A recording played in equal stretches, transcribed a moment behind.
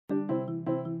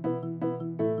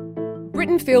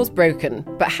Britain feels broken,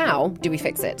 but how do we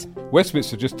fix it?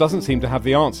 Westminster just doesn't seem to have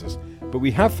the answers, but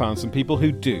we have found some people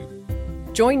who do.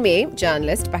 Join me,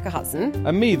 journalist Becca Hudson.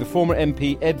 And me, the former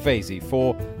MP Ed Vaizey,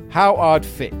 for How I'd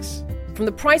Fix. From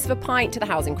the price of a pint to the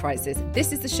housing crisis,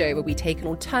 this is the show where we take an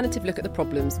alternative look at the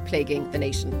problems plaguing the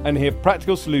nation. And hear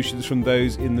practical solutions from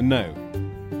those in the know.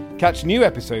 Catch new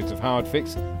episodes of How I'd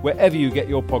Fix wherever you get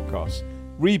your podcasts.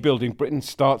 Rebuilding Britain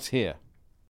starts here.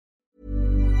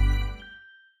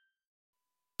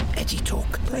 Edgy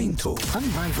talk, plain talk,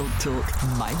 unrivaled talk.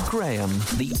 Mike Graham,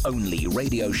 the only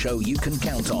radio show you can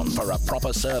count on for a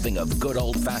proper serving of good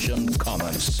old-fashioned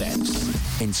common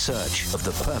sense. In search of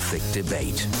the perfect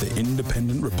debate. The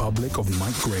Independent Republic of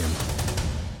Mike Graham.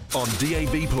 On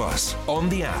DAB+, on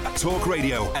the app, Talk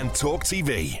Radio and Talk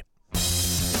TV.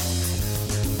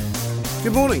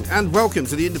 Good morning and welcome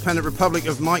to the Independent Republic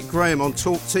of Mike Graham on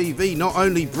Talk TV, not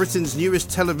only Britain's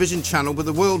newest television channel, but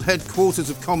the world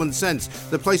headquarters of common sense,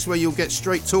 the place where you'll get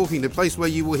straight talking, the place where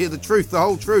you will hear the truth, the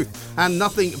whole truth, and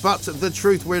nothing but the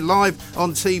truth. We're live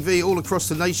on TV all across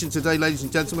the nation today, ladies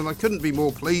and gentlemen. I couldn't be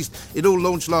more pleased. It all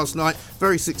launched last night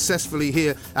very successfully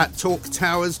here at Talk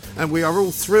Towers, and we are all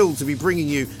thrilled to be bringing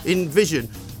you in vision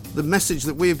the message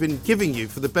that we have been giving you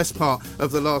for the best part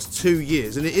of the last 2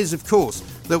 years. And it is, of course,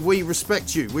 that we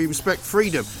respect you. We respect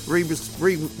freedom.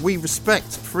 We respect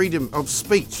freedom of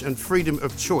speech and freedom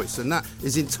of choice. And that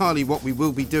is entirely what we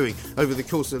will be doing over the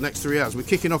course of the next 3 hours. We're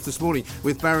kicking off this morning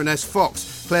with Baroness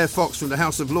Fox, Claire Fox from the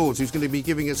House of Lords, who's going to be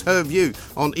giving us her view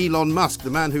on Elon Musk, the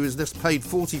man who has just paid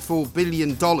 $44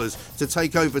 billion to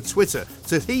take over Twitter,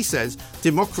 to, he says,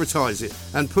 democratise it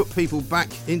and put people back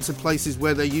into places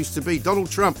where they used to be.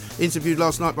 Donald Trump, interviewed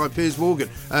last night by Piers Morgan,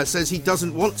 says he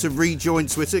doesn't want to rejoin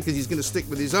Twitter because he's going to stick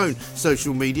with his own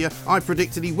social media. I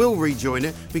predicted he will rejoin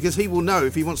it because he will know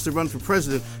if he wants to run for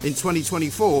president in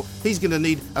 2024, he's going to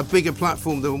need a bigger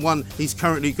platform than one he's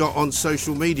currently got on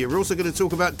social media. We're also going to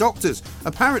talk about doctors.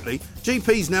 Apparently,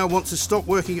 GPs now want to stop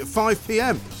working at 5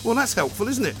 p.m. Well, that's helpful,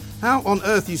 isn't it? How on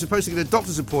earth are you supposed to get a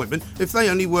doctor's appointment if they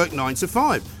only work 9 to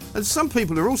 5? And some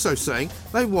people are also saying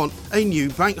they want a new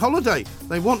bank holiday.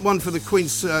 They want one for the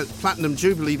Queen's Platinum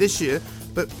Jubilee this year,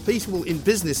 but people in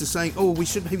business are saying, oh, we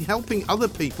should be helping other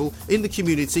people in the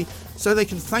community so they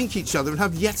can thank each other and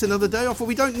have yet another day off. Well,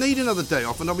 we don't need another day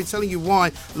off, and I'll be telling you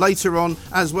why later on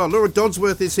as well. Laura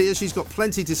Dodsworth is here. She's got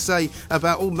plenty to say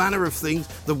about all manner of things,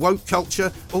 the woke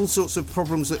culture, all sorts of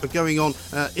problems that are going on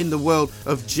in the world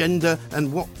of gender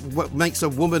and what makes a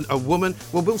woman a woman.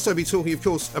 We'll also be talking, of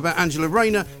course, about Angela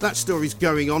Rayner. That story's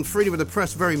going on. Freedom of the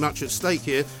press very much at stake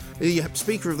here. The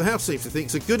Speaker of the House seems to think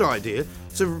it's a good idea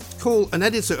to call an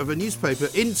editor of a newspaper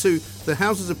into the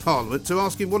Houses of Parliament to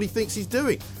ask him what he thinks he's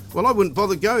doing. Well, I wouldn't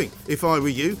bother going if I were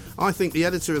you. I think the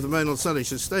editor of the Mail on Sunday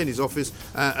should stay in his office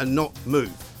and not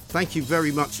move. Thank you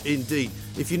very much indeed.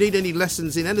 If you need any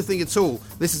lessons in anything at all,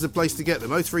 this is the place to get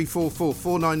them. 0344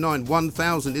 499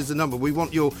 1000 is the number. We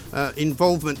want your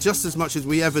involvement just as much as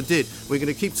we ever did. We're going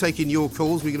to keep taking your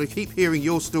calls. We're going to keep hearing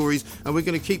your stories, and we're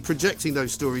going to keep projecting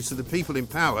those stories to the people in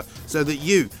power so that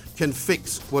you can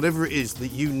fix whatever it is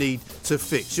that you need to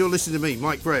fix. You're listening to me,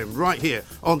 Mike Graham, right here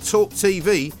on Talk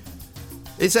TV.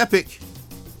 It's epic.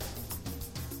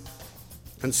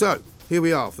 And so, here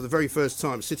we are for the very first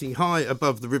time, sitting high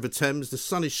above the River Thames. The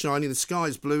sun is shining, the sky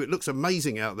is blue. It looks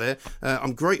amazing out there.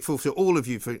 I'm grateful to all of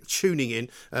you for tuning in.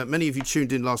 Many of you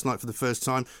tuned in last night for the first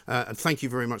time, and thank you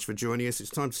very much for joining us.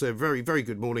 It's time to say a very, very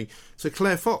good morning to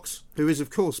Claire Fox, who is, of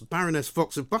course, Baroness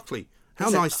Fox of Buckley. How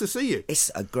nice to see you.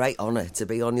 It's a great honour to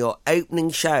be on your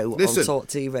opening show on Talk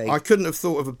TV. I couldn't have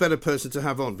thought of a better person to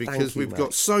have on because we've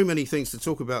got so many things to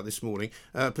talk about this morning,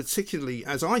 particularly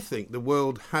as I think the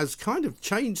world has kind of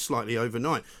changed slightly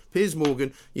overnight. Piers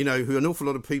Morgan, you know, who an awful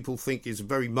lot of people think is a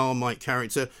very Marmite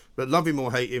character, but love him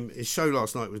or hate him, his show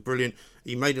last night was brilliant.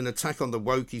 He made an attack on the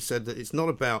woke. He said that it's not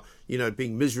about, you know,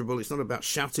 being miserable. It's not about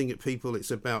shouting at people.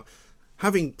 It's about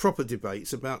having proper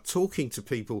debates, about talking to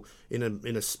people in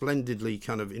a splendidly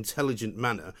kind of intelligent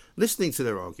manner, listening to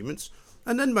their arguments,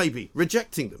 and then maybe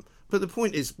rejecting them. But the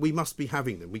point is, we must be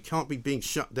having them. We can't be being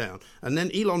shut down. And then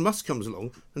Elon Musk comes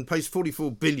along and pays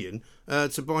 $44 billion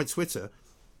to buy Twitter,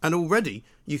 and already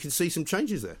you can see some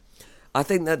changes there. I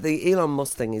think that the Elon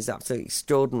Musk thing is absolutely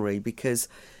extraordinary because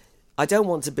I don't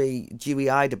want to be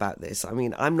dewy-eyed about this. I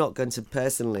mean, I'm not going to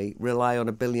personally rely on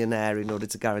a billionaire in order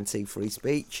to guarantee free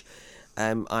speech.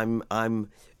 I'm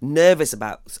nervous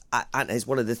about, and it's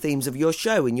one of the themes of your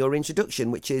show in your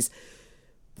introduction, which is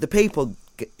the people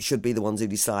should be the ones who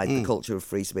decide the culture of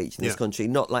free speech in this country,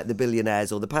 not like the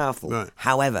billionaires or the powerful. Right.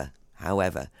 However,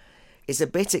 it's a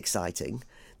bit exciting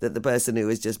that the person who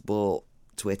has just bought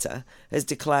Twitter, has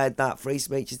declared that free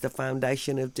speech is the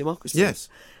foundation of democracy. Yes.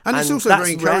 And it's also that's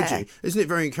very encouraging, rare. isn't it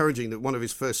very encouraging that one of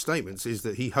his first statements is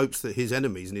that he hopes that his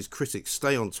enemies and his critics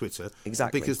stay on Twitter.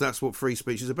 Exactly. Because that's what free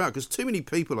speech is about. Because too many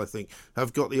people, I think,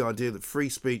 have got the idea that free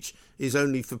speech is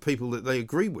only for people that they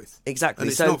agree with. Exactly. And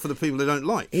it's So not for the people they don't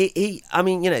like.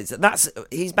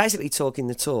 He's basically talking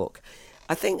the talk.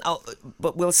 I think,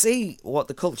 but we'll see what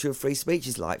the culture of free speech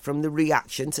is like from the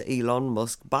reaction to Elon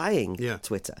Musk buying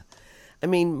Twitter. I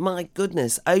mean, my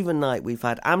goodness, overnight we've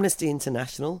had Amnesty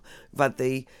International, we've had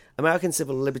the American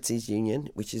Civil Liberties Union,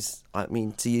 which is, I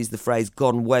mean, to use the phrase,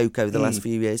 gone woke over the last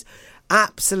few years,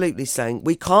 absolutely saying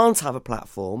we can't have a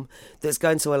platform that's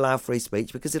going to allow free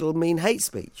speech because it'll mean hate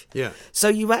speech. Yeah.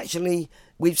 So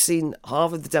we've seen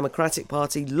half of the Democratic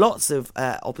Party, lots of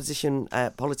opposition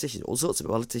politicians, all sorts of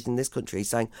politicians in this country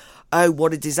saying, oh,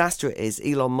 what a disaster it is.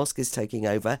 Elon Musk is taking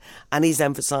over and he's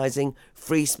emphasising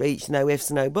free speech, no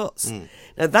ifs, no buts.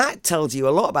 Now, that tells you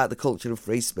a lot about the culture of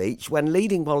free speech when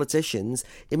leading politicians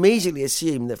immediately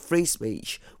assume that free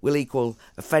speech will equal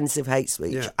offensive hate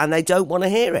speech and they don't want to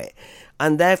hear it.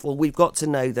 And therefore, we've got to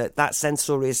know that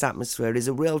censorious atmosphere is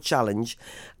a real challenge.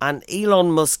 And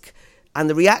Elon Musk and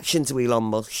the reaction to Elon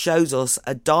Musk shows us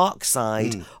a dark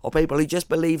side of people who just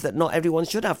believe that not everyone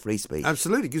should have free speech.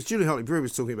 Absolutely, because Julie Hartley-Brewer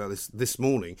was talking about this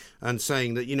morning and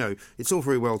saying that, it's all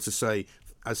very well to say,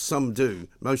 as some do,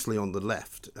 mostly on the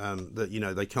left,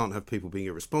 that, they can't have people being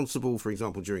irresponsible. For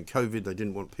example, during COVID, they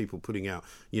didn't want people putting out,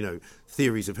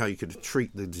 theories of how you could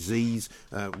treat the disease,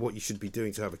 what you should be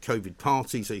doing to have a COVID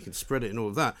party so you can spread it and all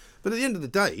of that. But at the end of the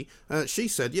day, she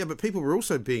said, but people were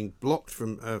also being blocked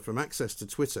from access to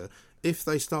Twitter if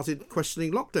they started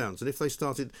questioning lockdowns and if they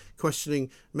started questioning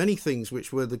many things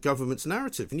which were the government's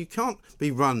narrative. And you can't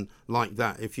be run like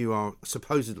that if you are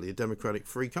supposedly a democratic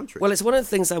free country. Well, it's one of the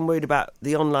things I'm worried about,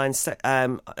 the online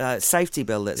safety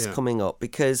bill that's coming up,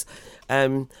 because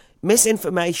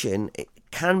misinformation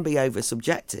can be over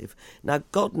subjective. Now,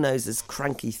 God knows there's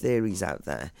cranky theories out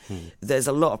there. There's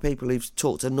a lot of people who've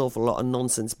talked an awful lot of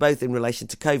nonsense, both in relation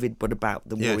to COVID, but about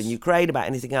the war in Ukraine, about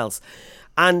anything else.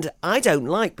 And I don't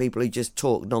like people who just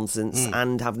talk nonsense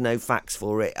and have no facts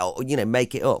for it or,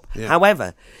 make it up. Yeah.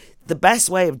 However, the best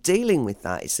way of dealing with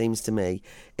that, it seems to me,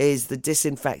 is the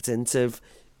disinfectant of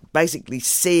basically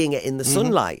seeing it in the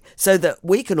sunlight so that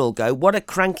we can all go, what a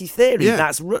cranky theory,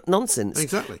 that's nonsense.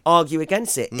 Exactly. Argue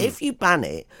against it. If you ban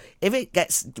it, if it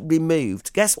gets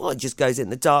removed, guess what? It just goes in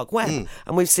the dark web.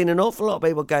 And we've seen an awful lot of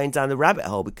people going down the rabbit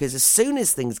hole because as soon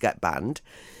as things get banned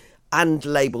and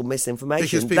labelled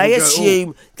misinformation, they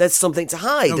assume there's something to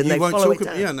hide and they follow it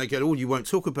down. And they get, you won't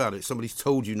talk about it. Somebody's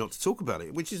told you not to talk about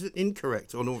it, which is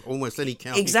incorrect on almost any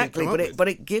count. Exactly, but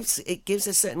it gives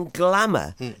a certain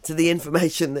glamour to the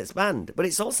information that's banned. But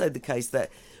it's also the case that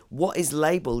what is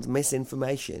labelled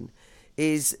misinformation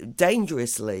is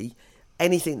dangerously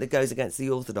anything that goes against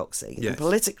the orthodoxy. Yes. And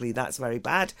politically, that's very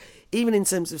bad, even in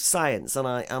terms of science. And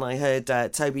I heard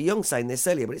Toby Young saying this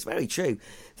earlier, but it's very true.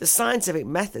 The scientific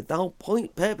method, the whole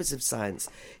purpose of science,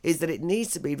 is that it needs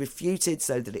to be refuted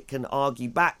so that it can argue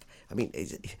back. I mean,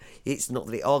 it's not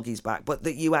that it argues back, but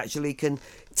that you actually can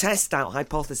test out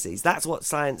hypotheses. That's what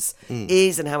science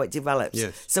is and how it develops.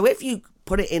 Yes. So if you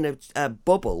put it in a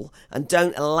bubble and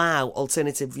don't allow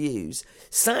alternative views,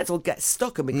 science will get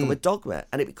stuck and become a dogma,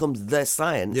 and it becomes the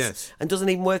science and doesn't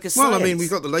even work as science. Well, I mean, we've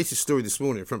got the latest story this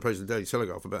morning from front page of the Daily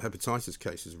Telegraph about hepatitis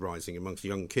cases rising amongst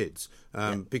young kids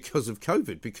because of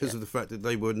COVID, because of the fact that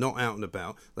they were not out and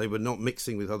about, they were not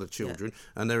mixing with other children,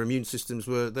 and their immune systems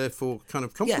were therefore kind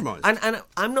of compromised. And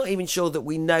I'm not even sure that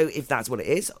we know if that's what it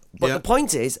is, but the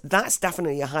point is, that's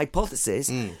definitely a hypothesis.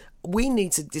 We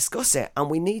need to discuss it, and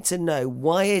we need to know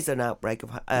why is an outbreak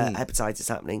of hepatitis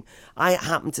happening. I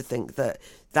happen to think that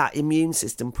immune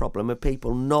system problem of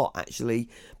people not actually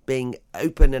being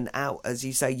open and out, as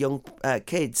you say, young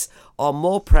kids are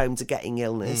more prone to getting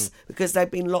illness because they've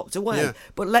been locked away. Yeah.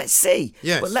 But let's see.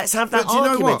 Yes. But let's have that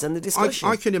argument and the discussion.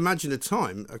 I can imagine a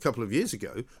time a couple of years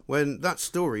ago when that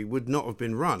story would not have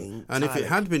been run. And if it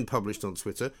had been published on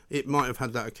Twitter, it might have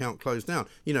had that account closed down.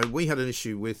 We had an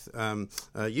issue with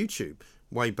YouTube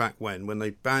way back when they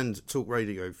banned Talk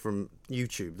Radio from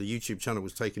YouTube. The YouTube channel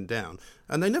was taken down,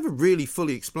 and they never really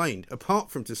fully explained, apart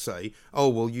from to say, oh,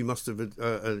 well, you must have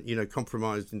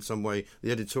compromised in some way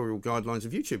the editorial guidelines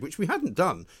of YouTube, which we hadn't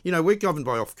done. We're governed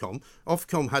by Ofcom.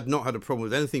 Ofcom had not had a problem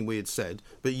with anything we had said,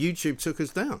 but YouTube took us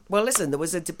down. Well, listen, there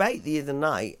was a debate the other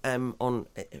night on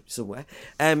somewhere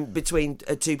between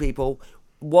two people,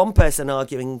 one person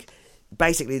arguing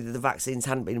basically that the vaccines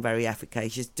hadn't been very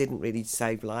efficacious, didn't really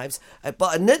save lives,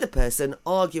 but another person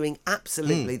arguing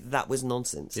absolutely that was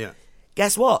nonsense. Yeah.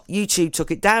 Guess what? YouTube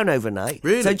took it down overnight.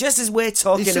 Really? So just as we're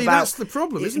talking You see, about... that's the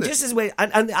problem, isn't it? Just as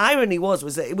and the irony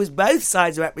was that it was both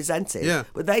sides represented,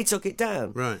 but they took it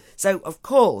down. Right. So, of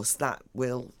course, that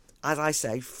will, as I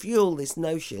say, fuel this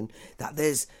notion that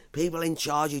there's people in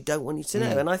charge who don't want you to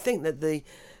know. And I think that the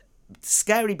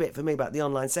scary bit for me about the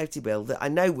online safety bill that I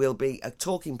know will be a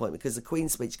talking point because the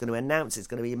Queen's speech is going to announce it's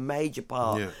going to be a major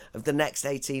part of the next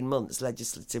 18 months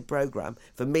legislative programme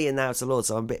for me in the House of Lords,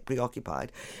 so I'm a bit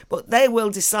preoccupied. But they will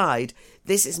decide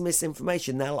this is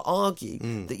misinformation. They'll argue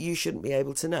that you shouldn't be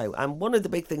able to know. And one of the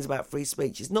big things about free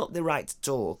speech is not the right to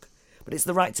talk, but it's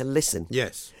the right to listen.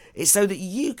 Yes. It's so that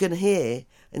you can hear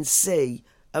and see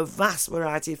a vast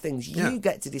variety of things. You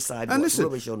get to decide what's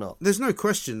rubbish or not. There's no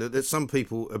question that some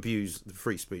people abuse the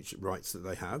free speech rights that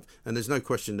they have, and there's no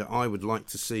question that I would like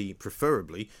to see,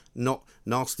 preferably, not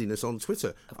nastiness on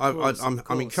Twitter.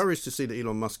 I'm encouraged to see that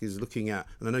Elon Musk is looking at,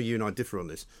 and I know you and I differ on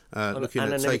this, looking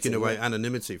at taking away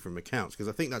anonymity from accounts, because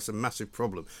I think that's a massive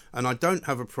problem. And I don't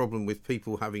have a problem with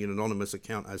people having an anonymous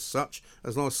account as such,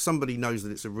 as long as somebody knows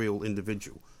that it's a real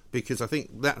individual. Because I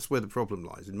think that's where the problem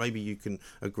lies, and maybe you can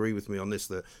agree with me on this,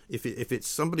 that if it's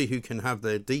somebody who can have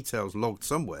their details logged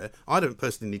somewhere, I don't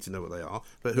personally need to know what they are,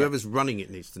 but whoever's running it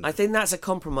needs to know. I think that's a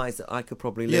compromise that I could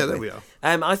probably live with. Yeah, there we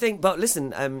are. I think, but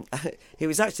listen, it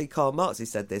was actually Karl Marx who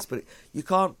said this, but you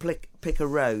can't pick a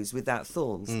rose without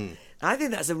thorns. I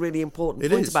think that's a really important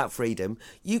point about freedom.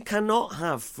 You cannot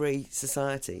have free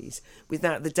societies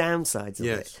without the downsides of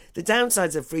it. The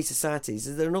downsides of free societies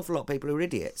is there are an awful lot of people who are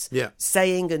idiots,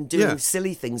 saying and doing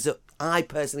silly things that I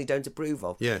personally don't approve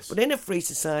of. Yes. But in a free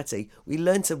society, we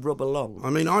learn to rub along.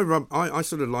 I mean, I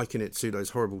sort of liken it to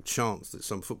those horrible chants that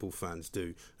some football fans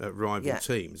do at rival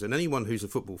teams. And anyone who's a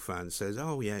football fan says,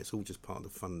 oh, yeah, it's all just part of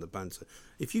the fun and the banter.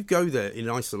 If you go there in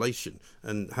isolation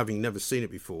and having never seen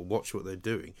it before, watch what they're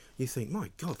doing, you think, my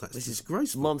God, this is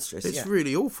disgraceful. Monstrous, It's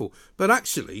really awful. But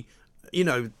actually, you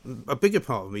know, a bigger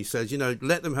part of me says, you know,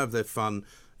 let them have their fun.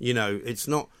 You know, it's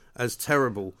not as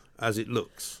terrible as it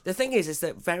looks. The thing is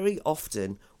that very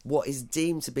often what is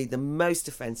deemed to be the most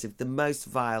offensive, the most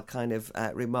vile kind of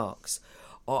remarks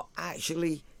are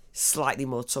actually slightly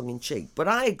more tongue-in-cheek. But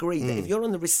I agree that if you're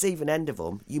on the receiving end of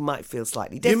them, you might feel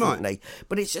slightly differently.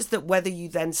 But it's just that whether you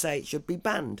then say it should be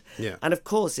banned. Yeah. And of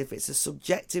course, if it's a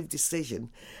subjective decision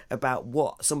about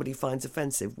what somebody finds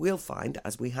offensive, we'll find,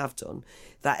 as we have done,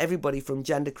 that everybody from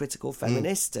gender-critical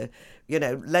feminists to, you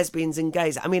know, lesbians and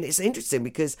gays. I mean, it's interesting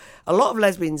because a lot of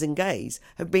lesbians and gays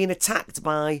have been attacked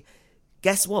by...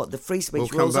 Guess what? The free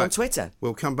speech rules on Twitter.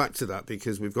 We'll come back to that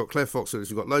because we've got Claire Fox with us.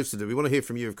 We've got loads to do. We want to hear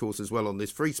from you, of course, as well on this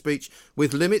free speech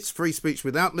with limits, free speech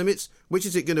without limits. Which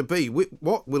is it going to be?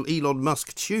 What will Elon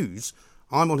Musk choose?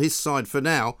 I'm on his side for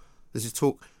now. This is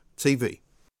Talk TV.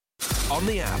 On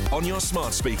the app, on your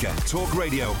smart speaker, Talk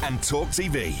Radio and Talk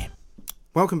TV.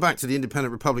 Welcome back to the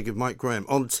Independent Republic of Mike Graham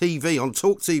on TV, on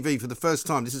Talk TV for the first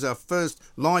time. This is our first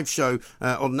live show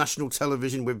on national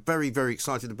television. We're very, very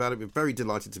excited about it. We're very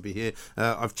delighted to be here.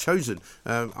 I've chosen,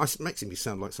 makes me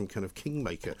sound like some kind of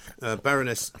kingmaker,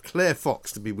 Baroness Claire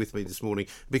Fox to be with me this morning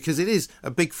because it is a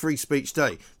big free speech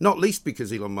day, not least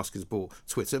because Elon Musk has bought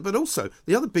Twitter, but also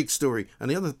the other big story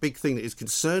and the other big thing that is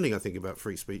concerning, I think, about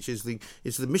free speech is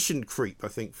the mission creep, I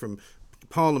think, from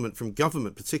Parliament, from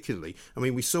government particularly. I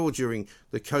mean, we saw during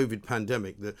the COVID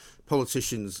pandemic that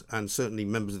politicians and certainly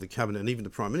members of the cabinet and even the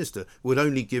Prime Minister would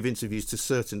only give interviews to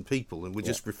certain people and would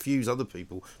just refuse other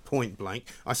people point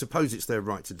blank. I suppose it's their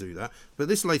right to do that. But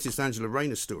this latest Angela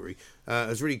Rayner story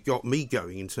has really got me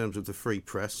going in terms of the free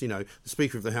press. You know, the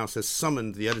Speaker of the House has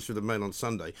summoned the editor of the Mail on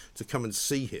Sunday to come and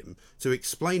see him, to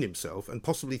explain himself and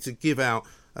possibly to give out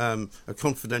a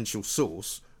confidential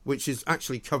source, which is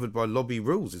actually covered by lobby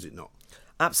rules, is it not?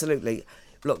 Absolutely.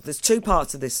 Look, there's two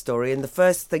parts of this story, and the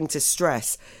first thing to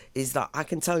stress is that I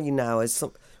can tell you now,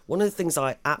 one of the things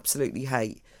I absolutely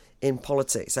hate in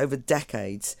politics over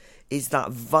decades is that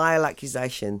vile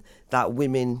accusation that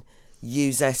women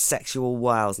use their sexual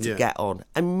wiles to get on.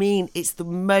 I mean, it's the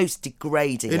most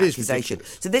degrading accusation.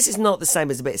 So this is not the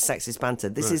same as a bit of sexist banter.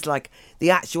 This is like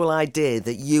the actual idea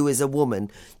that you as a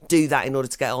woman do that in order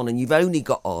to get on, and you've only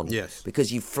got on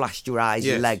because you've flashed your eyes,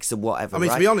 your legs, and whatever. I mean,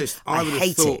 right? to be honest, I would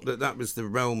have thought it. that was the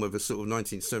realm of a sort of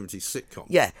 1970s sitcom.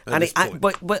 Yeah, and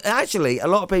but actually, a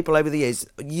lot of people over the years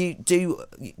you do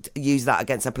use that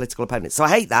against their political opponents. So I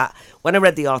hate that. When I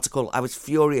read the article, I was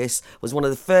furious. Was one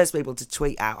of the first people to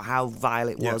tweet out how vile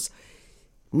it was.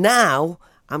 Now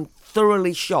I'm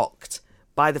thoroughly shocked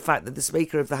by the fact that the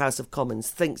Speaker of the House of Commons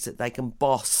thinks that they can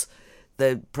boss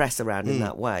the press around in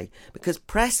that way, because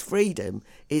press freedom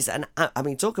is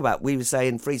talk about, we were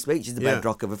saying free speech is the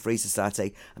bedrock of a free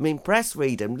society. I mean, press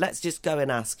freedom, let's just go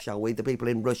and ask, shall we, the people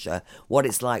in Russia, what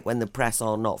it's like when the press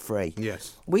are not free.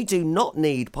 Yes. We do not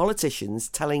need politicians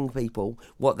telling people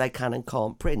what they can and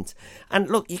can't print. And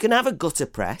look, you can have a gutter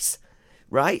press,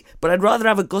 right? But I'd rather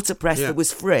have a gutter press that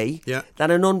was free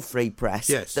than an unfree press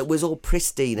that was all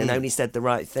pristine and only said the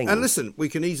right thing. And listen, we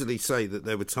can easily say that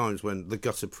there were times when the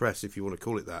gutter press, if you want to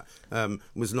call it that,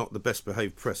 was not the best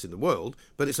behaved press in the world,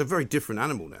 but it's a very different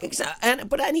animal now. Exactly.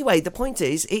 But anyway, the point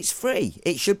is, it's free.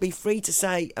 It should be free to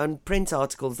say and print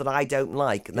articles that I don't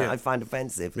like and that I find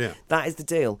offensive. Yeah. That is the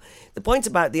deal. The point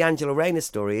about the Angela Rayner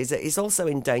story is that it's also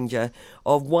in danger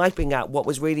of wiping out what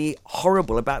was really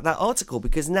horrible about that article,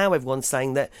 because now everyone's saying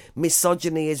that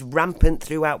misogyny is rampant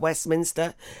throughout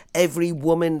Westminster. Every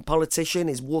woman politician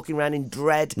is walking around in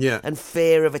dread and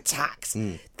fear of attacks.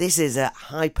 This is a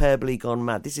hyperbole gone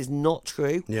mad. This is not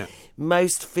true.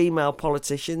 Most female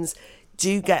politicians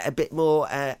do get a bit more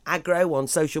aggro on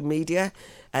social media.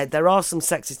 There are some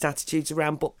sexist attitudes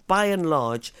around, but by and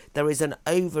large, there is an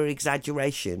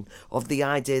over-exaggeration of the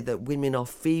idea that women are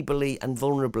feebly and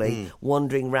vulnerably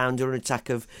wandering around under attack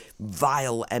of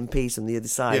vile MPs from the other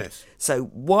side. Yes. So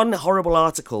one horrible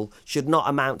article should not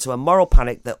amount to a moral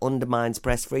panic that undermines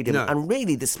press freedom. No. And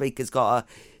really, the Speaker's got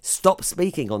to stop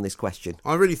speaking on this question.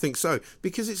 I really think so,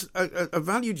 because it's a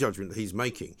value judgment that he's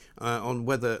making on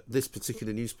whether this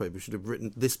particular newspaper should have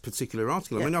written this particular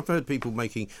article. I mean, I've heard people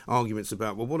making arguments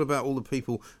about, well, what about all the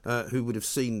people who would have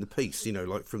seen the piece, you know,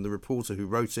 like from the reporter who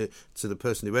wrote it, to the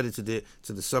person who edited it,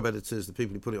 to the sub-editors, the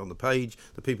people who put it on the page,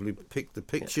 the people who picked the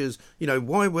pictures. You know,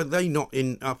 why were they not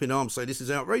up in arms, say this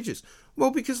is outrageous? Well,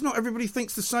 because not everybody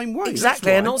thinks the same way.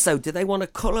 Exactly, and also, do they want a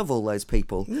cull of all those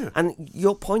people? Yeah. And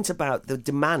your point about the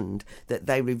demand that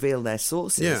they reveal their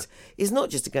sources is not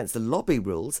just against the lobby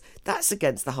rules, that's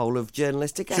against the whole of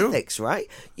journalistic ethics, right?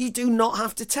 You do not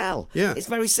have to tell. Yeah. It's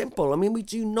very simple. I mean, we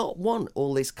do not want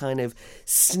all this kind of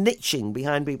snitching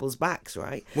behind people's backs,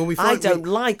 right? Well, I don't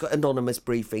like anonymous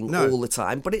briefing all the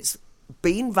time, but it's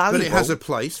been valuable. But it has a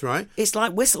place, right? It's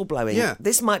like whistleblowing. Yeah.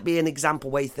 This might be an example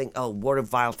where you think, oh, what a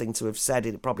vile thing to have said.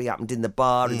 It probably happened in the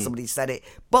bar and somebody said it.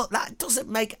 But that doesn't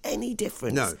make any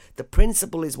difference. No. The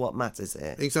principle is what matters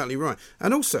here. Exactly right.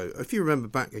 And also, if you remember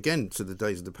back again to the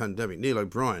days of the pandemic, Neil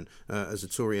O'Brien, as a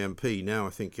Tory MP, now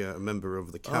I think a member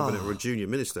of the Cabinet or a junior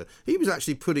minister, he was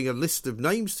actually putting a list of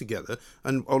names together,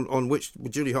 and on which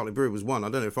Julie Hartley-Brewer was one, I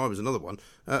don't know if I was another one,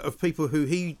 of people who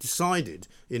he decided,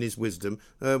 in his wisdom,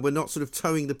 were not sort of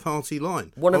towing the party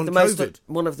line. One of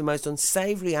the most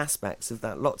unsavoury aspects of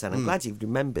that lockdown, I'm glad you've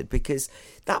remembered, because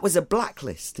that was a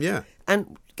blacklist. Yeah.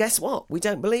 And guess what? We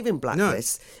don't believe in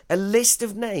blacklists. No. A list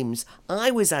of names.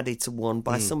 I was added to one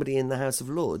by somebody in the House of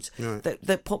Lords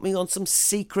that put me on some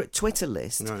secret Twitter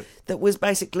list that was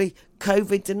basically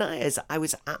COVID deniers. I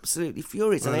was absolutely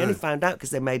furious, and I only found out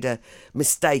because they made a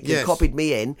mistake and copied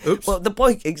me in. Oops. Well, the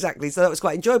point, exactly, so that was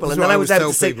quite enjoyable. That's and then I was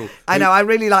able to people. see. I know,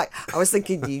 I was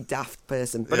thinking, you daft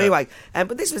person. But anyway,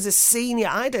 but this was a senior,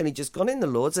 I'd only just gone in the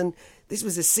Lords, and this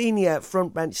was a senior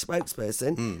front bench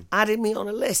spokesperson added me on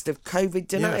a list of COVID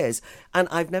deniers. And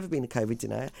I've never been a COVID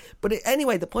denier. But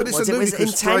anyway, the point was, it was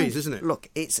ludicrous phrase, isn't it? Look,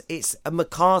 it's a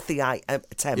McCarthyite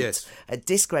attempt at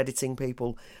discrediting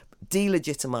people,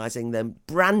 delegitimizing them,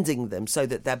 branding them so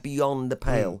that they're beyond the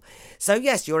pale. So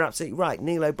yes, you're absolutely right.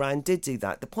 Neil O'Brien did do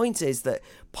that. The point is that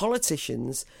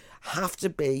politicians have to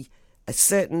be, a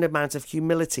certain amount of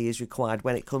humility is required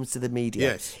when it comes to the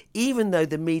media. Yes. Even though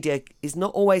the media is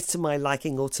not always to my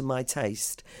liking or to my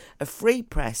taste, a free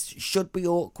press should be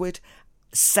awkward,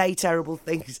 say terrible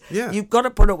things. Yeah. You've got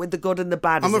to put up with the good and the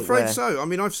bad. I'm afraid so. I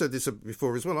mean, I've said this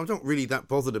before as well. I'm not really that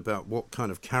bothered about what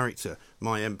kind of character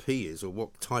my MP is or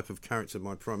what type of character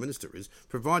my Prime Minister is,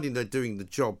 providing they're doing the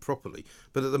job properly.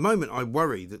 But at the moment, I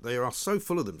worry that they are so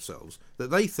full of themselves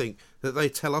that they think that they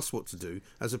tell us what to do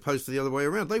as opposed to the other way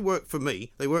around. They work for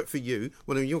me. They work for you.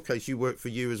 Well, in your case, you work for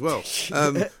you as well.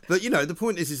 But, you know, the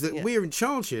point is that we're in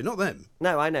charge here, not them.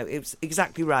 No, I know. It's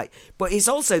exactly right. But it's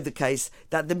also the case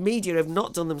that the media have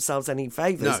not done themselves any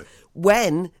favours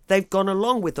when they've gone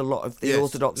along with a lot of the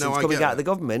orthodoxies coming out of the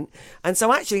government. And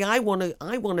so actually I want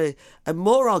a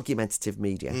more argumentative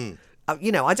media.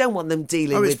 You know, I don't want them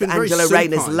dealing with Angela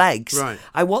Rayner's legs. Right.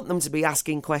 I want them to be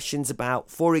asking questions about,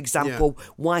 for example,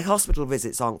 why hospital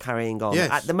visits aren't carrying on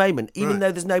at the moment, even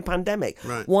though there's no pandemic.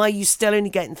 Right. Why are you still only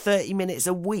getting 30 minutes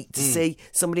a week to see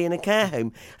somebody in a care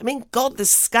home? I mean, God, the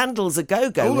scandals are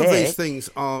go-go All here. of these things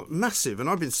are massive, and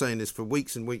I've been saying this for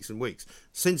weeks and weeks and weeks.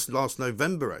 since last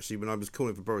November, actually, when I was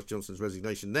calling for Boris Johnson's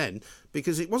resignation then,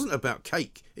 because it wasn't about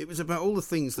cake. It was about all the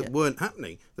things that weren't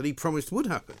happening that he promised would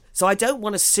happen. So I don't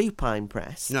want a supine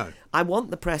press. No. I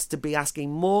want the press to be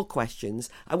asking more questions.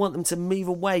 I want them to move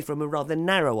away from a rather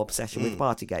narrow obsession with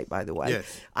Partygate, by the way,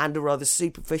 and a rather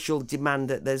superficial demand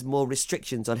that there's more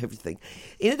restrictions on everything.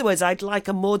 In other words, I'd like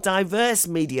a more diverse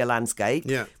media landscape,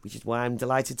 which is why I'm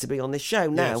delighted to be on this show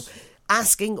now,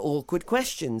 asking awkward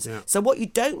questions. Yeah. So what you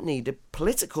don't need are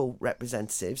political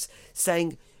representatives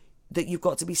saying that you've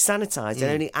got to be sanitised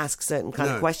and only ask certain kind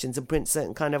of questions and print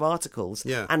certain kind of articles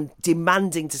and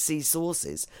demanding to see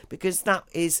sources. Because that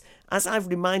is, as I've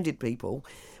reminded people,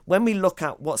 when we look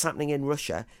at what's happening in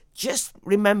Russia, just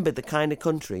remember the kind of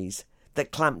countries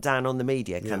that clamp down on the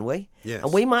media, can we? Yes.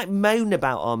 And we might moan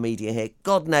about our media here.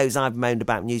 God knows I've moaned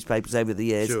about newspapers over the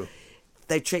years. Sure.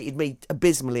 They've treated me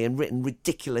abysmally and written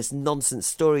ridiculous nonsense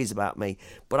stories about me.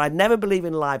 But I never believe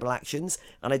in libel actions,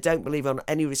 and I don't believe on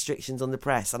any restrictions on the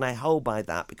press, and I hold by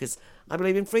that because I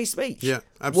believe in free speech. Yeah,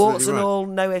 absolutely Warts and right. all,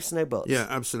 no ifs, no buts. Yeah,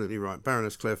 absolutely right.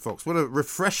 Baroness Claire Fox. What a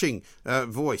refreshing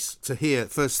voice to hear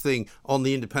first thing on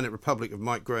the Independent Republic of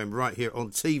Mike Graham right here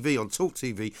on TV, on Talk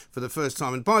TV for the first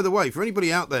time. And by the way, for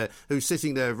anybody out there who's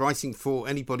sitting there writing for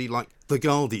anybody like The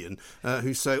Guardian,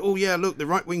 who say, oh yeah, look, the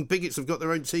right-wing bigots have got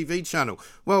their own TV channel.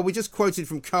 Well, we just quoted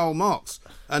from Karl Marx,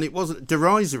 and it wasn't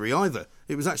derisory either.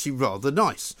 It was actually rather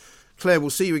nice. Claire,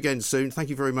 we'll see you again soon. Thank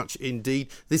you very much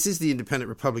indeed. This is the Independent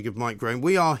Republic of Mike Graham.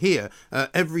 We are here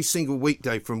every single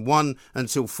weekday from 1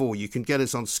 until 4. You can get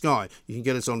us on Sky. You can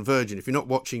get us on Virgin. If you're not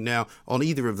watching now on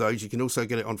either of those, you can also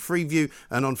get it on Freeview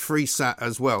and on FreeSat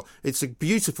as well. It's a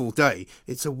beautiful day.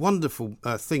 It's a wonderful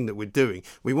thing that we're doing.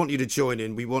 We want you to join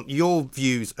in. We want your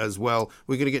views as well.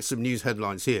 We're going to get some news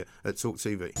headlines here at Talk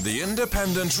TV. The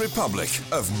Independent Republic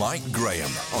of Mike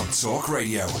Graham on Talk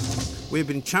Radio. We've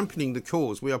been championing the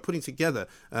cause. We are putting together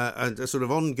a sort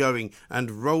of ongoing and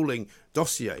rolling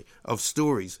dossier of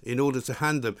stories in order to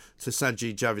hand them to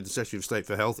Sajid Javid, the Secretary of State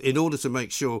for Health, in order to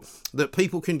make sure that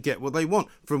people can get what they want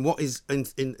from what is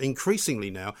increasingly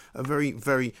now a very,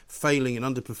 very failing and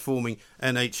underperforming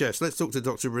NHS. Let's talk to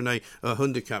Dr. Renee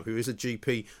Hunderkamp, who is a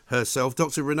GP herself.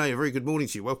 Dr. Renee, a very good morning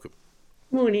to you. Welcome.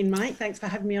 Morning, Mike. Thanks for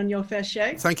having me on your first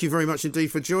show. Thank you very much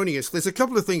indeed for joining us. There's a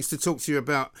couple of things to talk to you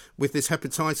about with this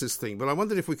hepatitis thing, but I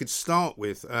wondered if we could start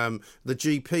with the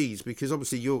GPs, because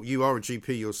obviously you are a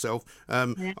GP yourself.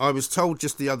 I was told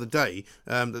just the other day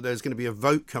that there's going to be a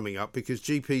vote coming up because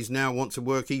GPs now want to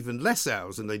work even less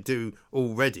hours than they do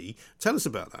already. Tell us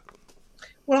about that.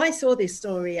 Well, I saw this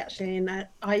story actually, and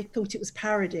I thought it was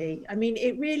parody. I mean,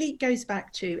 it really goes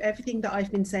back to everything that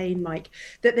I've been saying, Mike,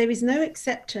 that there is no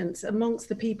acceptance amongst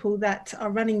the people that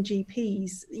are running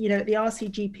GPs, you know, the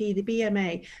RCGP, the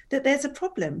BMA, that there's a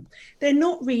problem. They're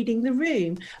not reading the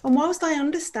room. And whilst I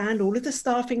understand all of the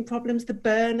staffing problems, the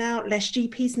burnout, less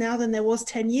GPs now than there was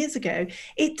 10 years ago,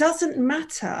 it doesn't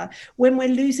matter when we're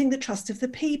losing the trust of the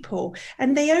people.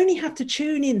 And they only have to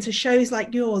tune in to shows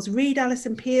like yours, read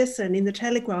Alison Pearson in the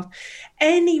Telegraph.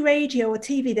 Any radio or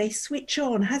TV they switch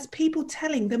on has people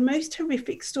telling the most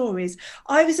horrific stories.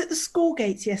 I was at the school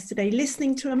gates yesterday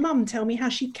listening to a mum tell me how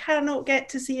she cannot get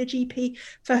to see a GP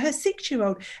for her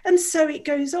 6-year-old. And so it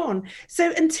goes on.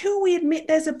 So until we admit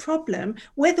there's a problem,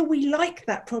 whether we like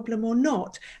that problem or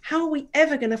not, how are we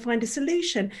ever going to find a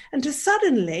solution? And to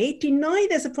suddenly deny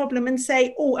there's a problem and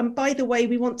say, oh, and by the way,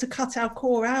 we want to cut our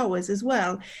core hours as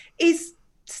well, is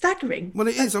staggering. Well,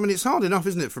 it is. I mean, it's hard enough,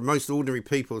 isn't it, for most ordinary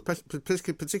people,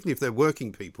 particularly if they're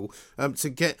working people, to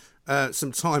get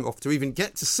some time off to even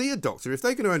get to see a doctor. If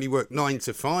they're going to only work 9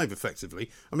 to 5, effectively,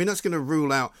 I mean, that's going to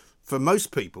rule out, for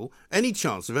most people, any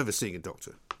chance of ever seeing a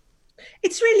doctor.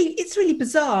 It's really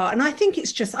bizarre. And I think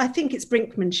it's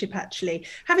brinkmanship, actually.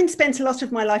 Having spent a lot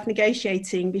of my life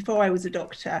negotiating before I was a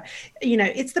doctor, you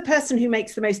know, it's the person who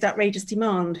makes the most outrageous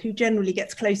demand who generally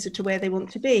gets closer to where they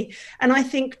want to be. And I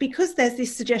think because there's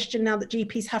this suggestion now that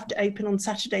GPs have to open on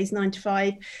Saturdays 9 to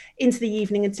 5 into the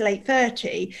evening until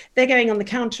 8:30, they're going on the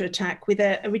counterattack with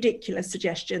a ridiculous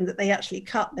suggestion that they actually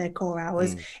cut their core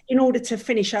hours in order to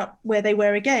finish up where they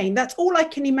were again. That's all I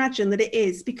can imagine that it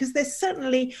is, because there's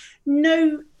certainly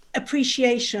no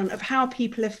appreciation of how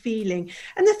people are feeling.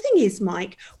 And the thing is,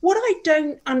 Mike, what I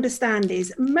don't understand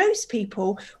is most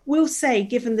people will say,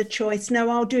 given the choice, no,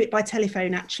 I'll do it by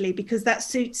telephone actually, because that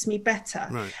suits me better.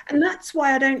 Right. And that's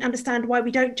why I don't understand why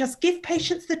we don't just give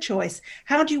patients the choice.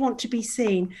 How do you want to be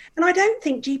seen? And I don't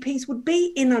think GPs would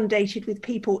be inundated with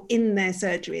people in their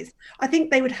surgeries. I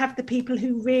think they would have the people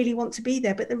who really want to be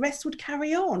there, but the rest would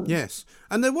carry on. Yes.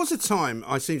 And there was a time,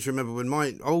 I seem to remember, when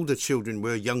my older children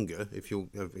were younger, if you'll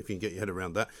if you can get your head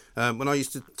around that. When I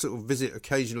used to sort of visit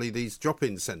occasionally these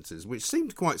drop-in centres, which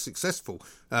seemed quite successful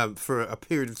for a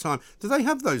period of time. Do they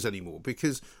have those anymore?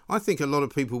 Because I think a lot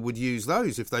of people would use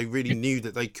those if they really knew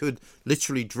that they could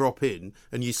literally drop in,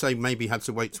 and you say maybe had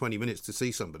to wait 20 minutes to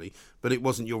see somebody, but it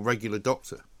wasn't your regular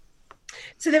doctor.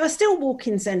 So there are still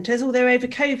walk-in centres, although over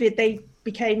COVID they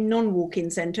became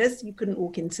non-walk-in centres. You couldn't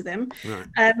walk into them, right.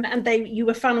 And you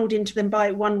were funneled into them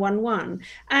by 111.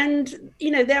 And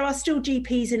there are still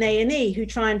GPs in A&E who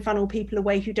try and funnel people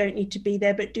away who don't need to be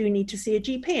there but do need to see a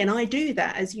GP, and I do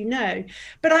that, as you know.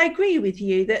 But I agree with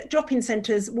you that drop-in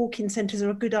centres, walk-in centres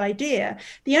are a good idea.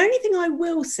 The only thing I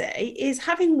will say is,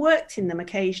 having worked in them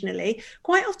occasionally,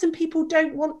 quite often people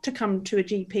don't want to come to a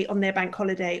GP on their bank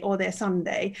holiday or their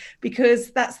Sunday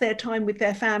because that's their time with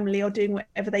their family or doing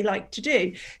whatever they like to do.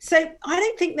 So I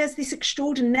don't think there's this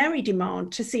extraordinary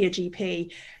demand to see a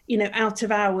GP, out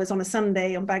of hours on a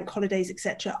Sunday, on bank holidays,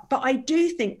 etc. But I do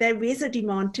think there is a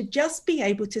demand to just be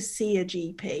able to see a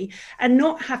GP and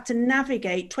not have to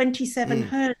navigate 27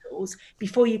 hurdles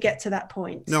before you get to that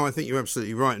point. No, I think you're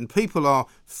absolutely right. And people are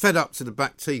fed up to the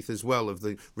back teeth as well of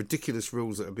the ridiculous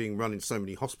rules that are being run in so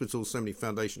many hospitals, so many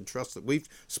foundation trusts that we've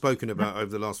spoken about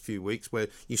over the last few weeks, where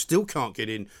you still can't get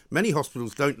in. Many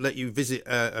hospitals don't let you visit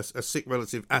a sick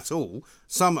relative at all.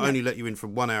 Some only let you in for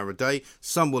 1 hour a day.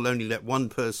 Some will only let one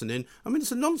person in. I mean,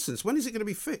 it's a nonsense. When is it going to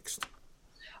be fixed?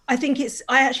 I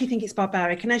actually think it's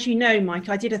barbaric. And as you know, Mike,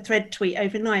 I did a thread tweet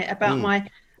overnight about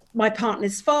my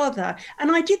partner's father.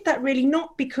 And I did that really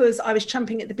not because I was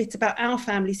champing at the bit about our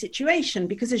family situation,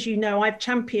 because as you know, I've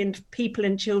championed people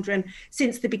and children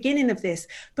since the beginning of this.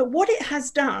 But what it has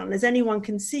done, as anyone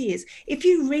can see, is if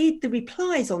you read the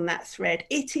replies on that thread,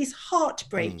 it is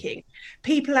heartbreaking.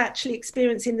 People actually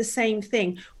experiencing the same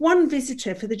thing. One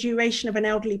visitor for the duration of an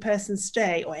elderly person's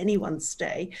stay, or anyone's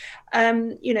stay,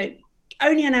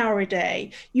 only an hour a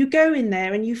day, you go in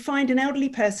there and you find an elderly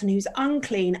person who's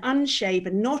unclean,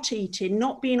 unshaven, not eating,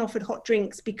 not being offered hot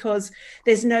drinks because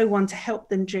there's no one to help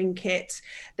them drink it.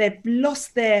 They've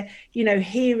lost their,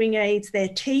 hearing aids, their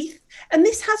teeth. And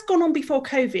this has gone on before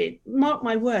COVID, mark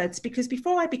my words, because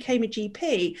before I became a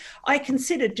GP, I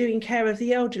considered doing care of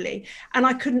the elderly, and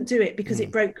I couldn't do it because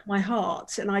it broke my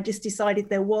heart. And I just decided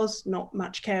there was not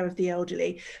much care of the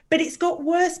elderly. But it's got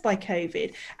worse by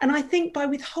COVID. And I think by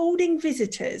withholding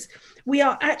visitors, we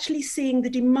are actually seeing the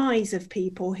demise of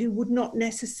people who would not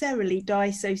necessarily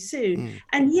die so soon.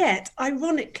 And yet,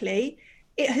 ironically,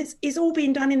 it's all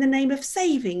being done in the name of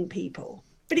saving people.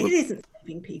 But it isn't.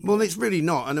 People. Well, it's really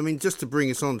not. And I mean, just to bring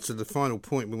us on to the final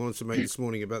point we wanted to make this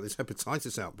morning about this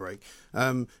hepatitis outbreak,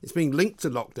 it's being linked to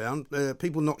lockdown.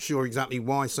 People not sure exactly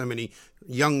why so many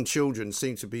young children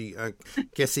seem to be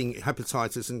getting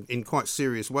hepatitis in quite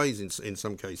serious ways in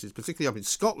some cases, particularly up in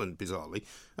Scotland, bizarrely.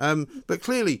 But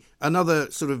clearly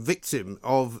another sort of victim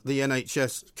of the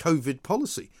NHS COVID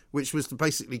policy, which was to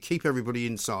basically keep everybody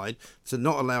inside, to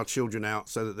not allow children out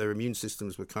so that their immune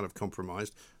systems were kind of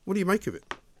compromised. What do you make of it?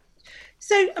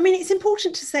 So, I mean, it's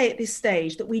important to say at this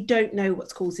stage that we don't know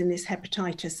what's causing this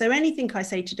hepatitis. So anything I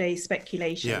say today is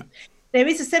speculation. Yeah. There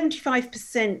is a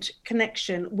 75%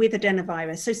 connection with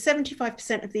adenovirus. So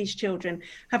 75% of these children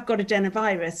have got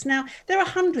adenovirus. Now, there are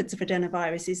hundreds of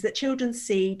adenoviruses that children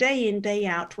see day in, day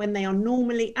out when they are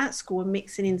normally at school and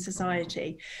mixing in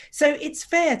society. So it's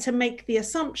fair to make the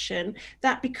assumption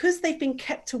that because they've been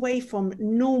kept away from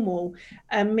normal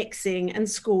mixing and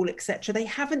school, etc., they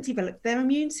haven't developed their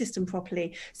immune system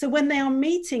properly. So when they are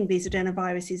meeting these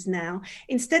adenoviruses now,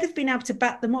 instead of being able to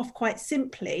bat them off quite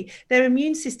simply, their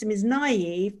immune system is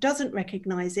naive, doesn't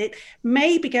recognize it,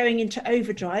 may be going into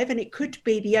overdrive, and it could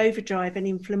be the overdrive and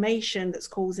inflammation that's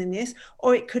causing this,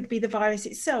 or it could be the virus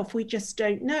itself. We just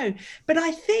don't know. But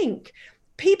I think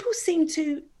people seem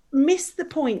to miss the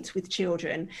point with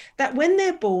children that when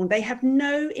they're born, they have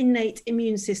no innate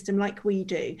immune system like we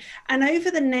do. And over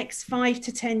the next 5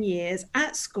 to 10 years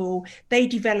at school, they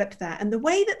develop that. And the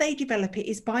way that they develop it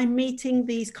is by meeting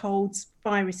these colds,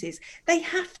 viruses. They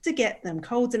have to get them,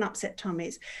 colds and upset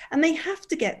tummies, and they have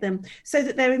to get them so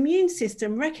that their immune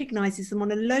system recognizes them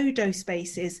on a low dose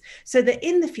basis, so that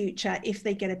in the future, if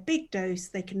they get a big dose,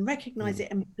 they can recognize it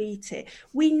and beat it.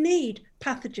 We need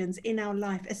pathogens in our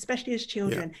life, especially as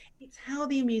children. Yeah. It's how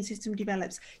the immune system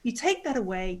develops. You take that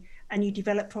away and you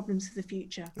develop problems for the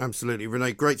future. Absolutely.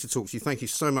 Renee, great to talk to you. Thank you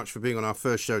so much for being on our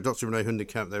first show. Dr. Renee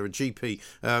Hundekamp there, a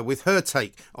GP, with her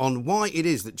take on why it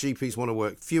is that GPs want to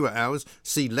work fewer hours,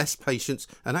 see less patients,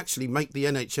 and actually make the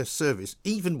NHS service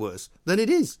even worse than it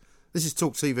is. This is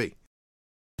Talk TV.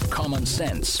 Common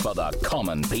sense for the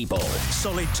common people.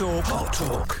 Solid talk. Hot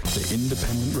talk. The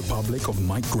Independent Republic of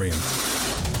Mike Graham.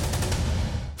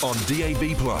 on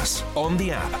DAB+, on the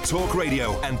app, Talk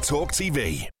Radio and Talk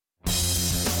TV.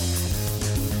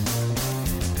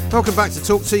 Welcome back to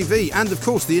Talk TV and, of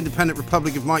course, the Independent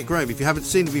Republic of Mike Graham. If you haven't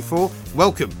seen it before,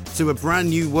 welcome to a brand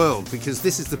new world, because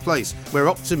this is the place where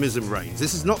optimism reigns.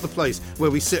 This is not the place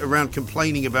where we sit around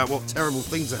complaining about what terrible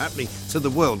things are happening to the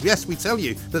world. Yes, we tell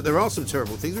you that there are some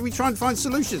terrible things, but we try and find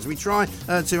solutions. We try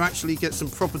to actually get some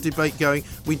proper debate going.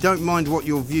 We don't mind what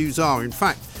your views are. In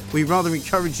fact, we rather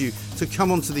encourage you to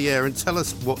come onto the air and tell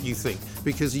us what you think,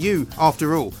 because you,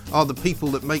 after all, are the people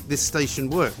that make this station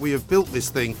work. We have built this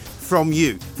thing from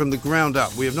you, from the ground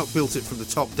up. We have not built it from the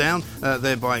top down,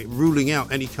 thereby ruling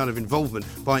out any kind of involvement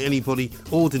by anybody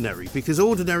ordinary, because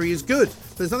ordinary is good.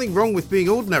 There's nothing wrong with being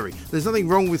ordinary. There's nothing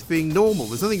wrong with being normal.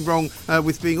 There's nothing wrong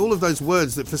with being all of those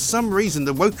words that for some reason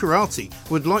the wokerati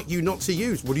would like you not to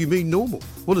use. What do you mean normal?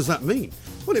 What does that mean?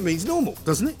 Well, it means normal,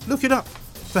 doesn't it? Look it up,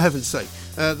 for heaven's sake.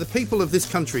 The people of this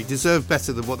country deserve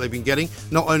better than what they've been getting,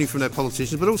 not only from their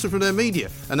politicians, but also from their media.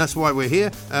 And that's why we're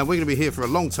here. We're going to be here for a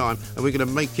long time, and we're going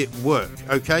to make it work,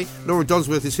 OK? Laura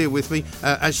Dodsworth is here with me,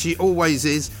 as she always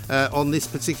is on this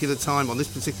particular time, on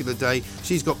this particular day.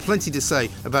 She's got plenty to say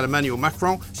about Emmanuel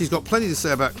Macron. She's got plenty to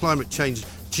say about climate change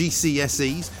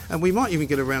GCSEs, and we might even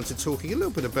get around to talking a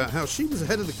little bit about how she was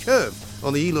ahead of the curve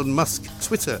on the Elon Musk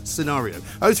Twitter scenario.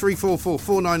 0344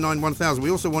 499 1000.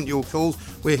 We also want your calls.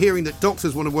 We're hearing that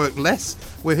doctors want to work less.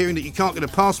 We're hearing that you can't get a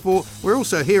passport. We're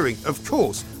also hearing, of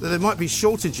course, that there might be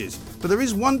shortages. But there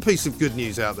is one piece of good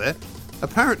news out there.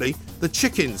 Apparently, the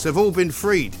chickens have all been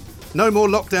freed. No more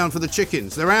lockdown for the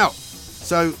chickens. They're out.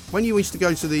 So when you used to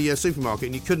go to the supermarket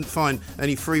and you couldn't find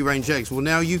any free-range eggs, well,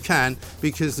 now you can,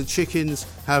 because the chickens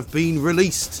have been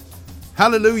released.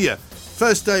 Hallelujah.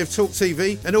 First day of Talk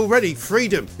TV, and already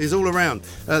freedom is all around.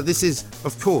 This is,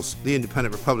 of course, the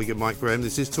Independent Republic of Mike Graham.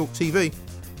 This is Talk TV.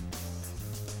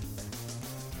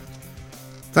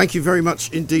 Thank you very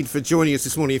much indeed for joining us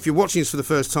this morning. If you're watching us for the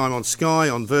first time on Sky,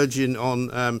 on Virgin, on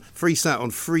Freesat,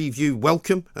 on Freeview,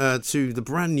 welcome to the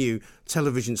brand new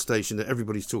television station that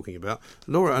everybody's talking about.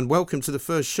 Laura, and welcome to the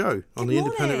first show on the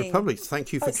Independent Republic.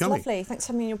 Thank you for coming. It's lovely. Thanks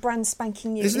for having me in your brand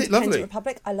spanking new Isn't it Independent lovely?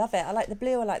 Republic. I love it. I like the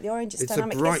blue, I like the orange. It's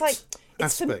dynamic. A bright it's like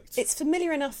aspect. It's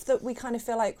familiar enough that we kind of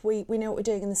feel like we know what we're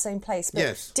doing in the same place, but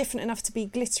yes, different enough to be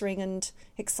glittering and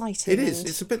exciting. It is.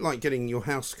 It's a bit like getting your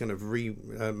house kind of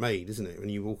remade, isn't it? When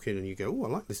you walk in and you go, oh, I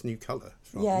like this new colour.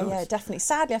 Yeah, nice. Yeah, definitely.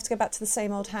 Sadly, I have to go back to the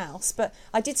same old house, but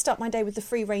I did start my day with the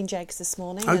free-range eggs this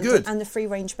morning. Oh, good. And the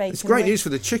free-range bacon. It's great news for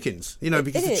the chickens, you know,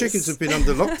 because the chickens have been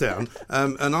under lockdown.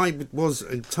 And I was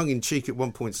tongue-in-cheek at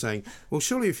one point saying, well,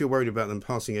 surely if you're worried about them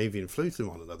passing avian flu to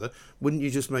one another, wouldn't you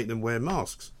just make them wear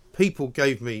masks? People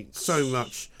gave me so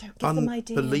much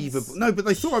unbelievable... No, but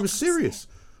they thought I was serious.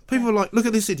 People were like, look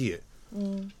at this idiot.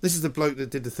 This is the bloke that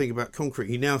did the thing about concrete.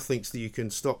 He now thinks that you can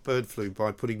stop bird flu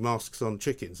by putting masks on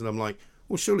chickens. And I'm like,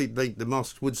 well, surely the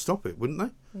masks would stop it, wouldn't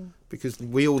they? Because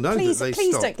we all know that they stop.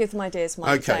 Please don't give them ideas,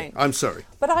 Mike. Okay, I'm sorry.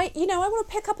 But I want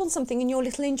to pick up on something in your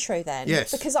little intro then.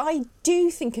 Yes. Because I do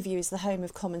think of you as the home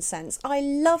of common sense. I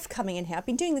love coming in here. I've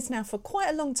been doing this now for quite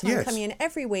a long time, coming in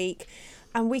every week.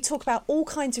 And we talk about all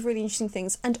kinds of really interesting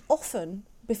things, and often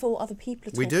before other people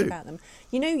are talking about them.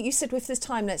 You know, you said with this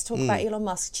time, let's talk about Elon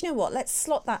Musk. Do you know what? Let's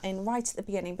slot that in right at the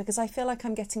beginning, because I feel like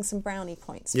I'm getting some brownie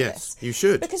points for this. Yes, you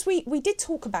should. Because we did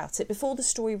talk about it before the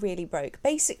story really broke.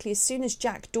 Basically, as soon as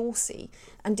Jack Dorsey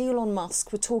and Elon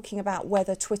Musk were talking about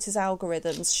whether Twitter's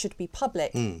algorithms should be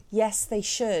public, yes, they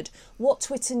should. What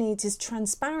Twitter needs is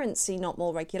transparency, not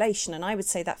more regulation. And I would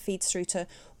say that feeds through to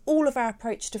all of our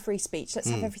approach to free speech. Let's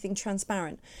have everything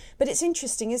transparent. But it's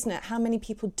interesting, isn't it, how many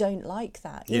people don't like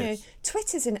that? You know,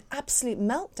 Twitter's in absolute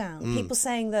meltdown. People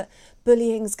saying that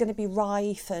bullying's going to be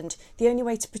rife and the only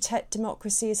way to protect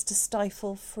democracy is to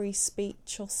stifle free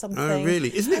speech or something. Oh,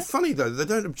 really? Isn't it funny, though, they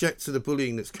don't object to the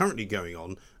bullying that's currently going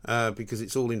on because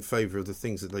it's all in favour of the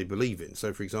things that they believe in.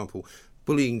 So, for example,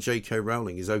 bullying J.K.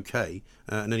 Rowling is okay,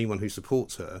 and anyone who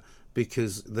supports her,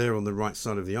 because they're on the right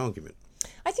side of the argument.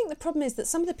 I think the problem is that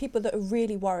some of the people that are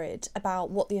really worried about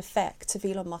what the effect of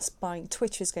Elon Musk buying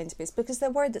Twitter is going to be is because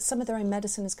they're worried that some of their own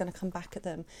medicine is going to come back at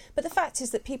them. But the fact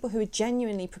is that people who are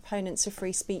genuinely proponents of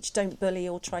free speech don't bully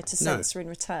or try to censor in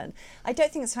return. I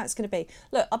don't think that's how it's going to be.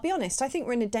 Look, I'll be honest, I think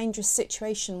we're in a dangerous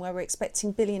situation where we're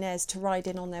expecting billionaires to ride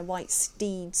in on their white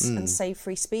steeds and save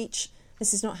free speech.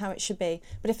 This is not how it should be.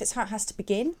 But if it's how it has to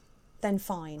begin, then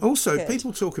fine. Also,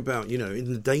 people talk about, you know,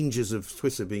 in the dangers of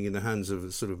Twitter being in the hands of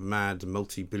a sort of mad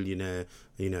multi-billionaire,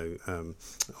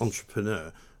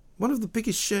 entrepreneur. One of the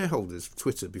biggest shareholders of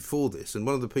Twitter before this, and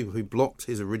one of the people who blocked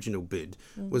his original bid,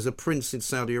 was a prince in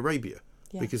Saudi Arabia.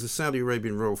 because the Saudi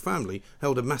Arabian royal family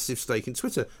held a massive stake in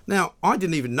Twitter. Now, I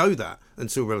didn't even know that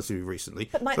until relatively recently.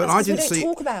 But Mike, that's because we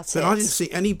don't talk about it. But I didn't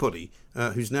see anybody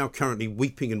who's now currently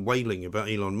weeping and wailing about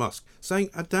Elon Musk saying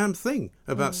a damn thing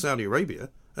about Saudi Arabia.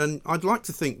 And I'd like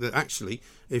to think that actually,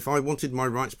 if I wanted my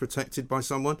rights protected by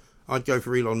someone, I'd go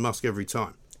for Elon Musk every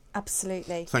time.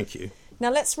 Absolutely. Thank you.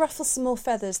 Now let's ruffle some more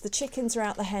feathers. The chickens are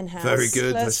out the hen house. Very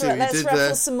good. Let's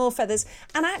ruffle some more feathers.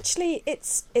 And actually,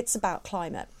 it's about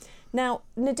climate. Now,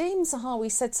 Nadeem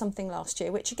Zahawi said something last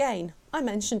year, which again, I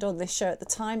mentioned on this show at the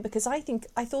time because I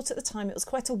thought at the time it was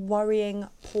quite a worrying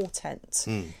portent.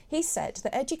 He said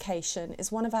that education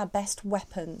is one of our best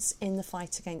weapons in the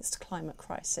fight against climate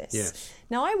crisis. Yes.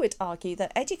 Now, I would argue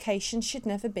that education should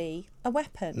never be a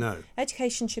weapon. No.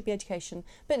 Education should be education.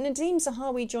 But Nadeem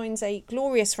Zahawi joins a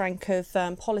glorious rank of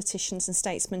politicians and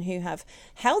statesmen who have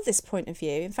held this point of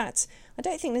view. In fact, I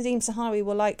don't think Nadeem Zahawi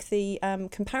will like the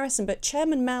comparison, but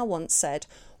Chairman Mao once said,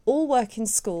 all work in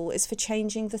school is for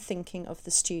changing the thinking of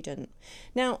the student.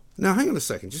 Now, hang on a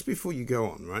second, just before you go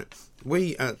on, right?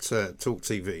 We at Talk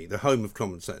TV, the home of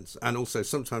common sense, and also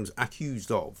sometimes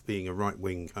accused of being a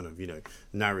right-wing kind of,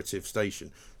 narrative station.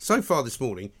 So far this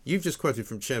morning, you've just quoted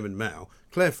from Chairman Mao.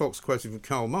 Claire Fox quoted from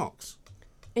Karl Marx.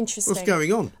 Interesting. What's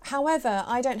going on? However,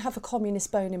 I don't have a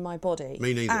communist bone in my body.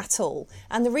 Me neither. At all.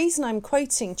 And the reason I'm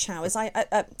quoting Chow is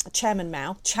Chairman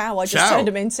Mao. Chow, I just turned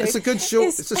him into. It's a good short.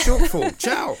 It's a short form.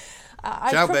 Chow.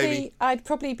 Baby. I'd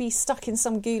probably be stuck in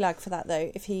some gulag for that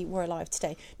though if he were alive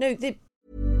today. No,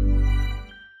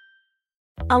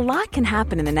 A lot can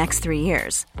happen in the next 3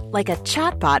 years. Like a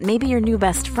chatbot may be your new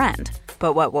best friend.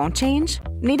 But what won't change?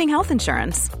 Needing health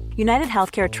insurance. United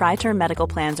Healthcare Tri-Term Medical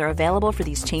Plans are available for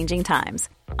these changing times.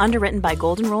 Underwritten by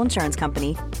Golden Rule Insurance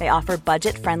Company, they offer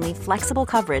budget-friendly, flexible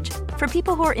coverage for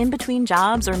people who are in between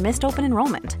jobs or missed open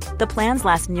enrollment. The plans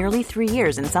last nearly 3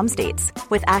 years in some states,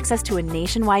 with access to a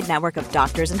nationwide network of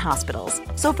doctors and hospitals.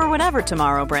 So for whatever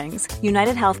tomorrow brings,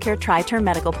 United Healthcare Tri-Term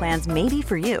Medical Plans may be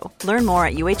for you. Learn more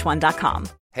at uh1.com.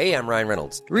 Hey, I'm Ryan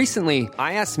Reynolds. Recently,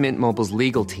 I asked Mint Mobile's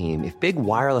legal team if big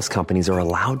wireless companies are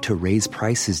allowed to raise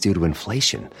prices due to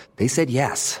inflation. They said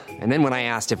yes. And then when I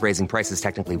asked if raising prices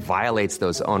technically violates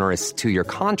those onerous 2-year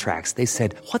contracts, they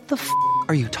said, "What the f***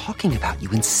 are you talking about,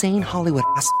 you insane Hollywood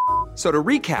ass?" So to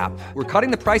recap, we're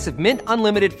cutting the price of Mint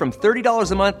Unlimited from $30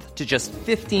 a month to just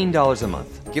 $15 a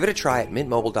month. Give it a try at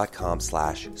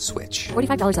mintmobile.com/switch.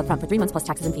 $45 up front for 3 months plus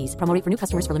taxes and fees. Promo rate for new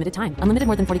customers for limited time. Unlimited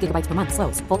more than 40 gigabytes per month.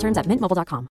 Slows full terms at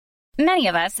mintmobile.com. Many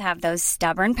of us have those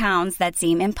stubborn pounds that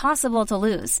seem impossible to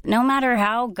lose, no matter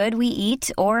how good we eat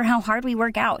or how hard we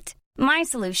work out. My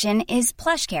solution is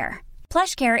PlushCare.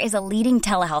 PlushCare is a leading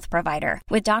telehealth provider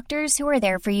with doctors who are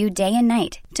there for you day and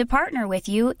night to partner with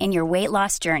you in your weight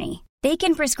loss journey. They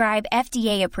can prescribe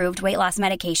FDA-approved weight loss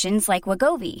medications like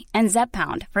Wegovy and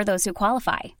Zepbound for those who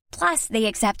qualify. Plus, they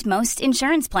accept most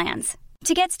insurance plans.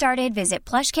 To get started, visit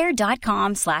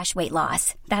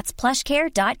plushcare.com/weightloss. That's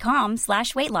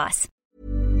plushcare.com/weightloss.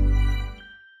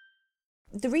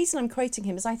 The reason I'm quoting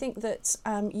him is I think that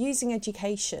using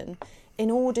education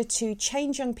in order to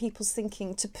change young people's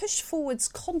thinking, to push forwards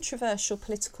controversial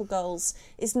political goals,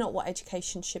 is not what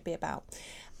education should be about.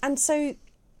 And so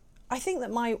I think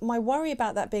that my worry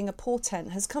about that being a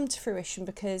portent has come to fruition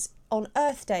because on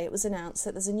Earth Day it was announced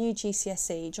that there's a new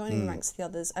GCSE joining the ranks of the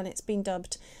others, and it's been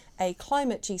dubbed a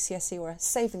climate GCSE or a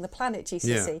saving the planet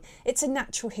GCSE. Yeah. It's a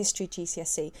natural history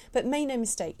GCSE. But make no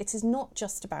mistake, it is not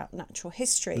just about natural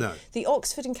history. No. The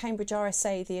Oxford and Cambridge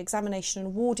RSA, the examination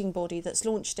and awarding body that's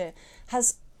launched it,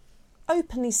 has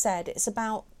openly said it's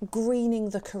about greening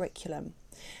the curriculum.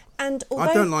 And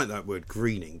I don't like that word,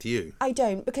 greening, do you? I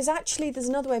don't, because actually there's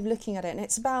another way of looking at it, and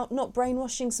it's about not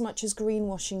brainwashing so much as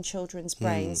greenwashing children's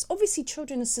brains. Obviously,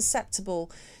 children are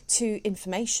susceptible to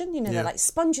information, they're like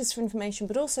sponges for information,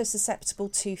 but also susceptible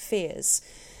to fears.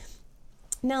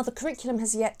 Now, the curriculum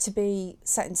has yet to be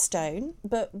set in stone,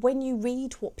 but when you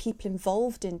read what people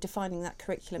involved in defining that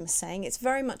curriculum are saying, it's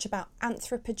very much about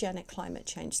anthropogenic climate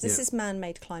change. This is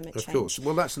man-made climate change. Of course.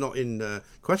 Well, that's not in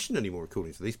question anymore,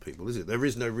 according to these people, is it? There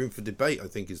is no room for debate, I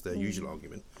think, is their usual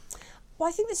argument. Well,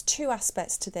 I think there's two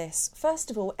aspects to this. First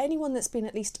of all, anyone that's been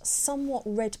at least somewhat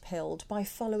red-pilled by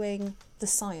following the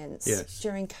science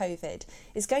during COVID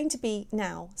is going to be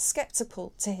now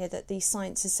sceptical to hear that the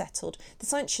science is settled. The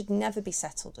science should never be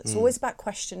settled. It's always about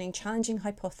questioning, challenging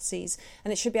hypotheses,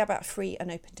 and it should be about free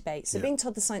and open debate. So being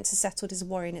told the science is settled is a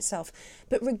worry in itself.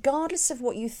 But regardless of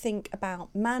what you think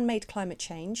about man-made climate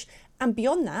change, and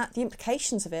beyond that, the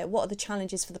implications of it, what are the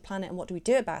challenges for the planet and what do we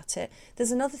do about it,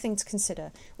 there's another thing to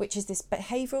consider, which is this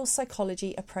behavioural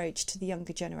psychology approach to the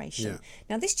younger generation.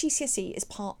 Now, this GCSE is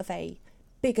part of a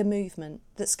bigger movement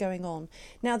that's going on.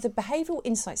 Now, the Behavioural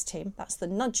Insights team, that's the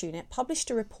Nudge Unit, published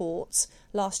a report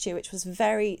last year which was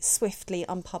very swiftly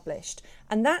unpublished,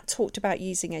 and that talked about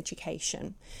using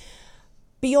education.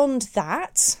 Beyond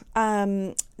that,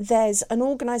 there's an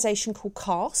organisation called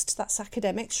CAST, that's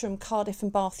academics from Cardiff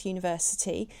and Bath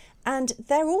University, and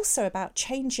they're also about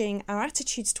changing our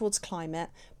attitudes towards climate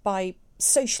by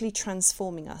socially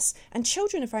transforming us. And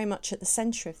children are very much at the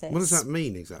centre of this. What does that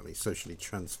mean exactly, socially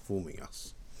transforming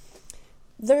us?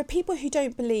 There are people who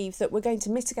don't believe that we're going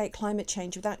to mitigate climate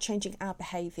change without changing our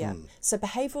behaviour. So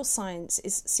behavioural science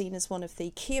is seen as one of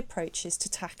the key approaches to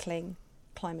tackling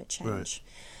climate change. Right.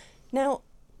 Now,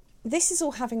 this is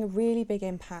all having a really big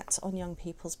impact on young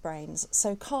people's brains.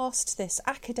 So CAST, this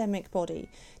academic body,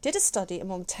 did a study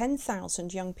among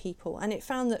 10,000 young people, and it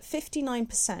found that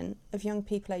 59% of young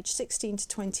people aged 16 to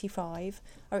 25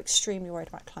 are extremely worried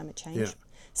about climate change. Yeah.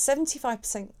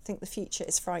 75% think the future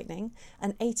is frightening,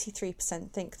 and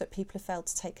 83% think that people have failed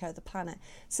to take care of the planet.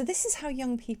 So this is how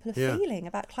young people are feeling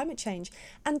about climate change.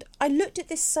 And I looked at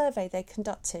this survey they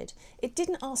conducted. It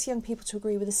didn't ask young people to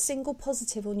agree with a single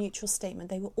positive or neutral statement.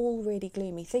 They were all really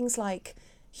gloomy. Things like,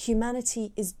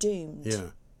 humanity is doomed. Yeah.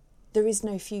 There is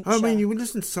no future. I mean, you would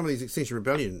listen to some of these Extinction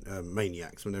Rebellion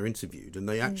maniacs when they're interviewed, and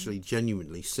they actually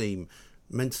genuinely seem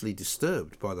mentally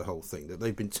disturbed by the whole thing, that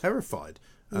they've been terrified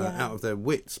out of their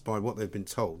wits by what they've been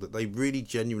told, that they really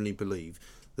genuinely believe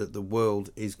that the world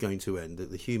is going to end, that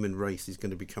the human race is going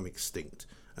to become extinct,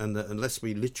 and that unless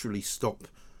we literally stop,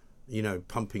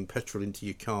 pumping petrol into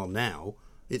your car now,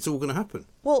 it's all going to happen.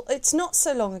 Well, it's not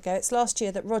so long ago, it's last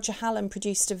year, that Roger Hallam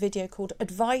produced a video called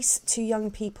Advice to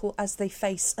Young People as They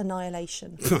Face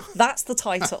Annihilation. That's the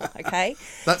title, okay?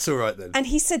 That's all right then. And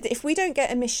he said that if we don't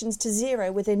get emissions to zero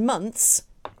within months,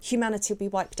 humanity will be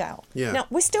wiped out. Yeah. Now,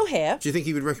 we're still here. Do you think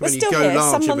he would recommend you go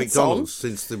large at McDonald's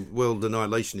since the world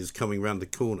annihilation is coming round the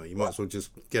corner? You might as well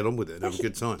just get on with it and have a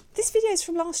good time. This video is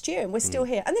from last year and we're still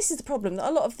here. And this is the problem, that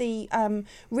a lot of the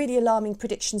really alarming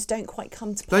predictions don't quite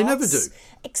come to pass. They never do.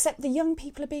 Except the young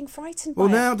people are being frightened by Well,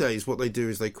 it. nowadays what they do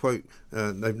is they quote,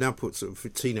 they've now put sort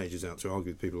of teenagers out to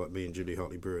argue with people like me and Julie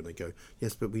Hartley-Brewer, and they go,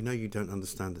 yes, but we know you don't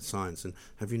understand the science, and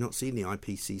have you not seen the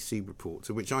IPCC report?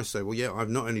 To which I say, well, yeah, I've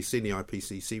not only seen the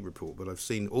IPCC report, but I've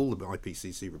seen all the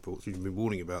IPCC reports who've been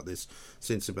warning about this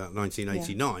since about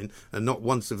 1989, and not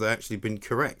once have they actually been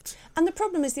correct. And the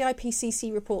problem is the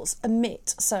IPCC reports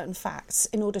omit certain facts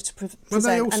in order to present well,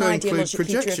 they also an include ideologically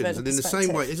projections, driven and in the perspective.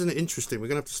 same way, isn't it interesting? We're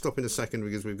going to have to stop in a second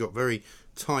because we've got very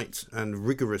tight and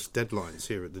rigorous deadlines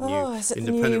here at the new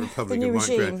Independent Republic of Mike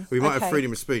Graham. We might have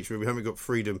freedom of speech, but we haven't got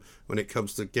freedom when it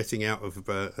comes to getting out of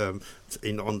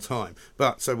on time.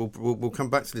 But so we'll come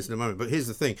back to this in a moment. But here's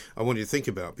the thing I want you to think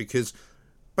about, because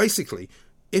basically,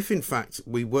 if in fact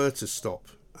we were to stop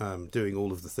doing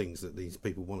all of the things that these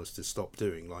people want us to stop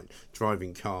doing, like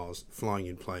driving cars, flying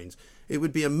in planes, it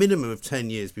would be a minimum of 10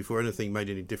 years before anything made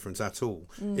any difference at all.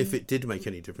 If it did make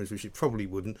any difference, which it probably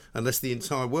wouldn't, unless the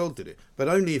entire world did it. But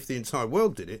only if the entire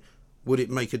world did it would it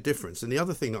make a difference. And the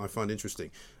other thing that I find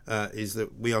interesting is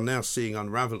that we are now seeing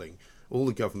unravelling all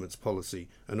the government's policy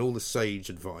and all the SAGE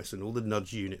advice and all the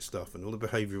Nudge Unit stuff and all the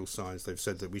behavioural science. They've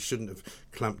said that we shouldn't have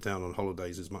clamped down on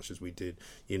holidays as much as we did.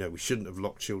 We shouldn't have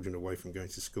locked children away from going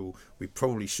to school. We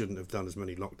probably shouldn't have done as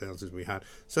many lockdowns as we had.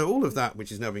 So all of that,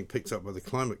 which is now being picked up by the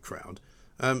climate crowd,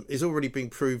 is already being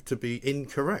proved to be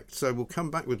incorrect. So we'll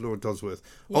come back with Laura Dodsworth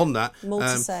on that. More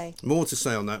to say. More to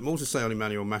say on that. More to say on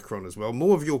Emmanuel Macron as well.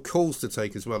 More of your calls to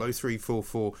take as well.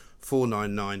 0344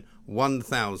 499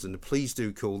 1000. Please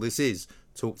do call. This is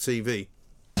Talk TV.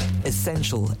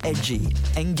 Essential, edgy,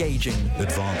 engaging.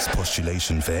 Advanced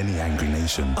postulation for any angry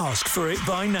nation. Ask for it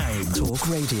by name. Talk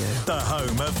Radio. The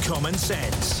home of common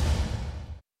sense.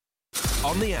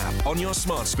 On the app, on your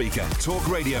smart speaker, Talk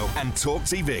Radio and Talk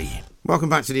TV. Welcome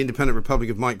back to the Independent Republic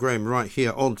of Mike Graham, right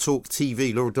here on Talk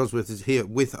TV. Laura Dodsworth is here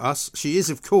with us. She is,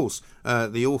 of course,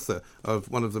 the author of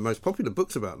one of the most popular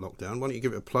books about lockdown. Why don't you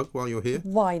give it a plug while you're here?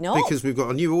 Why not? Because we've got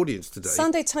a new audience today.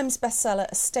 Sunday Times bestseller,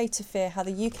 A State of Fear, How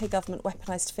the UK Government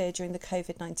Weaponised Fear During the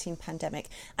COVID-19 Pandemic.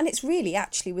 And it's really,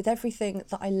 actually, with everything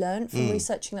that I learned from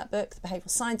researching that book, the behavioural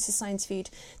sciences I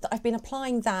interviewed, that I've been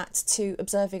applying that to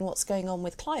observing what's going on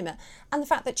with climate, and the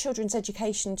fact that children's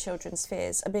education, children's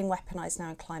fears are being weaponised now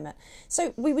in climate.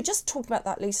 So we were just talking about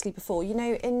that loosely before.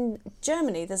 In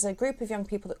Germany, there's a group of young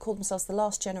people that call themselves the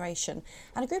Last Generation,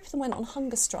 and a group of them went on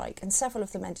hunger strike, and several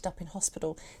of them ended up in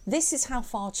hospital. This is how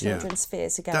far children's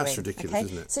fears are going. That's ridiculous,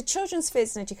 isn't it? So children's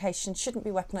fears in education shouldn't be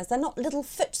weaponised. They're not little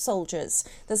foot soldiers.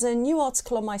 There's a new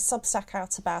article on my Substack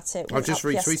out about it. I've just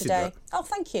retweeted that. Oh,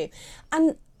 thank you.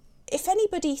 And if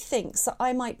anybody thinks that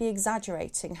I might be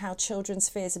exaggerating how children's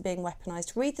fears are being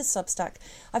weaponised, read the Substack.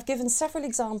 I've given several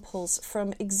examples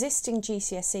from existing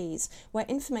GCSEs where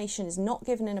information is not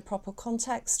given in a proper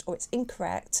context or it's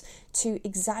incorrect to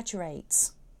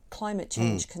exaggerate climate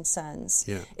change concerns.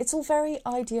 Yeah. It's all very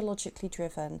ideologically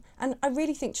driven, and I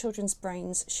really think children's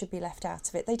brains should be left out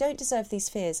of it. They don't deserve these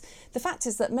fears. The fact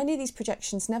is that many of these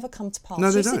projections never come to pass. No,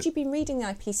 they You don't. said you've been reading the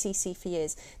IPCC for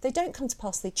years. They don't come to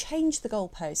pass. They change the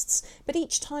goalposts, but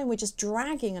each time we're just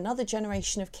dragging another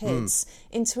generation of kids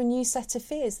into a new set of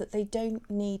fears that they don't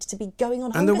need to be going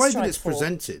on And the hunger way that strike it's for.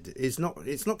 presented is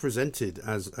it's not presented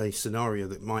as a scenario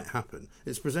that might happen.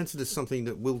 It's presented as something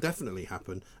that will definitely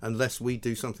happen unless we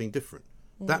do something different.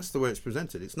 That's the way it's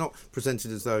presented. It's not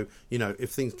presented as though, if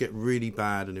things get really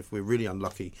bad and if we're really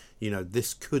unlucky,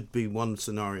 this could be one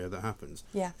scenario that happens.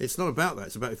 Yeah. It's not about that.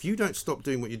 It's about if you don't stop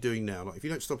doing what you're doing now, like if you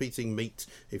don't stop eating meat,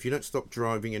 if you don't stop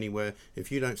driving anywhere,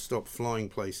 if you don't stop flying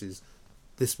places,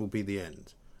 this will be the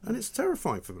end. And it's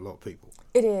terrifying for a lot of people.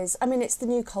 It is. I mean, it's the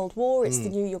new Cold War. It's the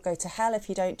new you'll go to hell if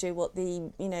you don't do what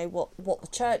the what the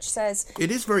church says. It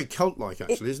is very cult-like,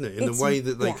 actually, isn't it? In the way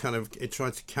that they it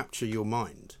try to capture your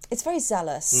mind. It's very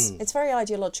zealous. It's very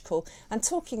ideological. And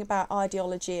talking about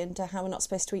ideology and how we're not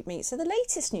supposed to eat meat. So the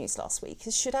latest news last week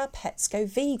is, should our pets go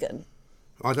vegan?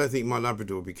 I don't think my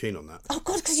Labrador would be keen on that. Oh,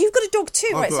 God, because you've got a dog too,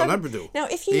 right? I've got a Labrador. Now,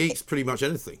 if you... He eats pretty much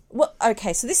anything. Well,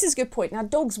 OK, so this is a good point. Now,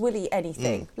 dogs will eat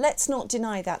anything. Let's not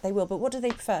deny that they will. But what do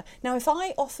they prefer? Now, if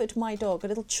I offered my dog a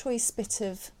little choice bit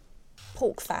of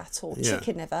pork fat or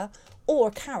chicken liver or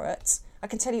a carrot, I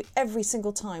can tell you every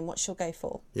single time what she'll go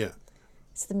for. Yeah.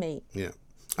 It's the meat. Yeah.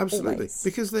 Absolutely, Always.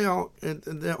 because they're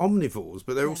omnivores,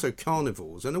 but they're also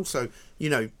carnivores, and also,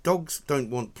 dogs don't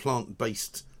want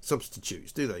plant-based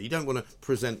substitutes, do they? You don't want to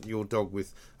present your dog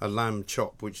with a lamb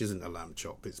chop, which isn't a lamb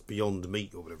chop; it's Beyond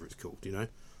Meat or whatever it's called. That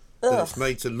it's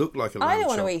made to look like a lamb chop. I don't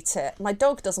want to eat it. My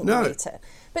dog doesn't want to eat it.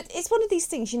 But it's one of these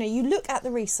things. You look at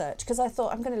the research, because I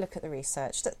thought I'm going to look at the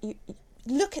research. That you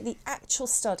look at the actual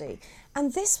study,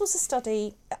 and this was a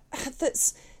study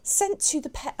that's sent to the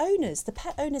pet owners. The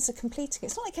pet owners are completing it.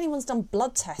 It's not like anyone's done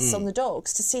blood tests on the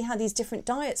dogs to see how these different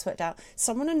diets worked out.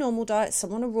 Some on a normal diet,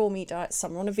 some on a raw meat diet,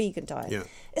 some on a vegan diet. Yeah.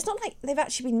 It's not like they've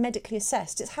actually been medically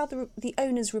assessed. It's how the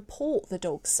owners report the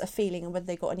dogs are feeling and whether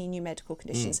they've got any new medical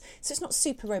conditions. So it's not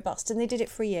super robust, and they did it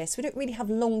for a year. So we don't really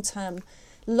have long-term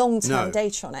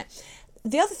data on it.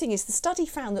 The other thing is the study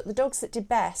found that the dogs that did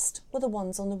best were the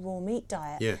ones on the raw meat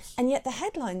diet. Yes. And yet the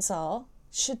headlines are,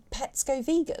 should pets go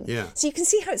vegan? Yeah. So you can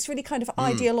see how it's really kind of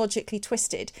ideologically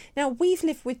twisted. Now, we've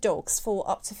lived with dogs for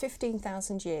up to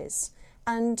 15,000 years.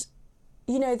 And,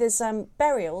 there's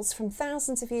burials from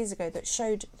thousands of years ago that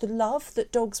showed the love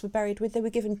that dogs were buried with. They were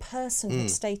given personhood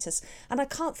status. And I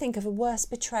can't think of a worse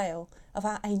betrayal of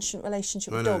our ancient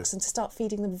relationship with dogs than to start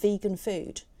feeding them vegan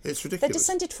food. It's ridiculous. They're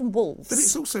descended from wolves. But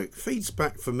it also feeds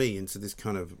back for me into this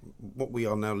kind of what we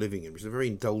are now living in, which is a very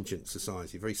indulgent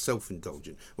society, very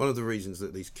self-indulgent. One of the reasons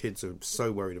that these kids are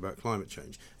so worried about climate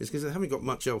change is because they haven't got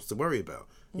much else to worry about.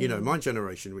 My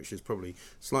generation, which is probably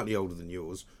slightly older than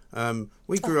yours,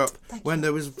 we grew up when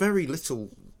there was very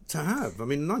little to have. I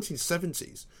mean, the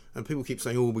 1970s, and people keep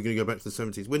saying, we're going to go back to the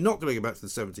 70s. We're not going to go back to the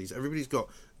 70s. Everybody's got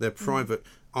their private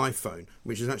iPhone,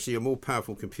 which is actually a more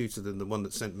powerful computer than the one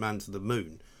that sent man to the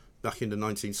moon back in the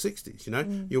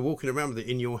 1960s. You're walking around with it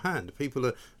in your hand. People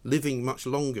are living much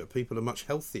longer. People are much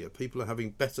healthier. People are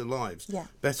having better lives,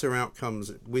 better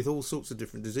outcomes with all sorts of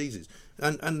different diseases,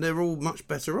 and they're all much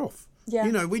better off.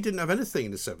 Yeah. We didn't have anything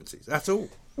in the 70s at all.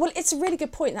 Well, it's a really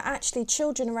good point that actually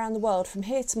children around the world, from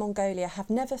here to Mongolia, have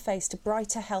never faced a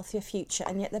brighter, healthier future,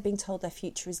 and yet they're being told their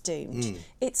future is doomed.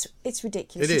 It's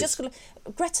ridiculous. It is. Just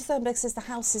Greta Thunberg says the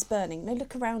house is burning. No,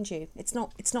 look around you. It's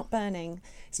not burning.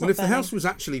 If the house was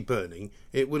actually burning,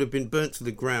 it would have been burnt to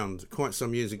the ground quite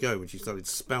some years ago when she started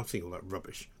spouting all that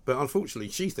rubbish. But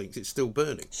unfortunately, she thinks it's still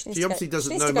burning. She obviously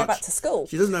doesn't know much. Go back to school.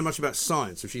 She doesn't know much about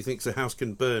science if she thinks a house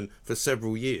can burn for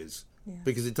several years,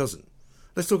 because it doesn't.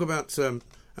 Let's talk about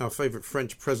our favourite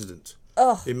French president,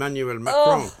 Emmanuel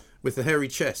Macron, with the hairy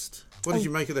chest. What did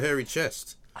you make of the hairy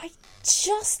chest? I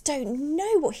just don't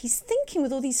know what he's thinking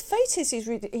with all these photos.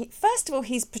 First of all,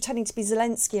 he's pretending to be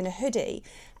Zelensky in a hoodie,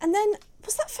 and then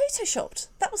was that photoshopped?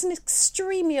 That was an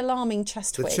extremely alarming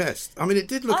chest wig. The chest. I mean, it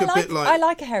did look a bit like... I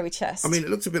like a hairy chest. I mean, it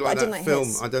looked a bit like that film.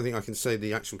 His. I don't think I can say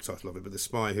the actual title of it, but The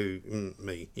Spy Who...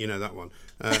 Me. You know that one.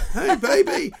 Hey,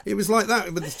 baby! It was like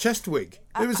that with his chest wig.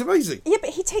 It was amazing. Yeah,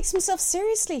 but he takes himself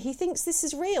seriously. He thinks this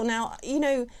is real. Now,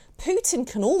 Putin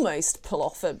can almost pull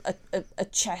off a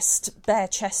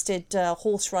bare-chested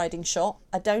horse riding shot.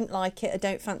 I don't like it. I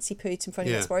don't fancy Putin for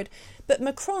anyone that's worried. But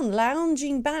Macron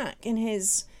lounging back in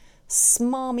his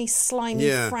smarmy, slimy,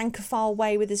 francophile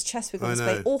way with his chest wiggles.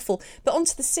 Very awful. But on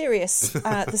to the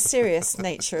serious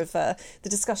nature of the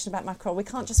discussion about Macron. We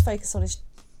can't just focus on his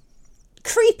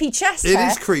creepy chest hair.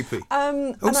 It is creepy.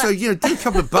 Also, do a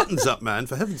couple of buttons up, man,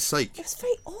 for heaven's sake. It was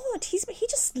very odd. He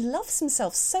just loves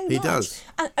himself so much. He does.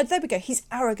 And there we go. He's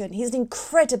arrogant. He's an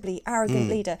incredibly arrogant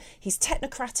leader. He's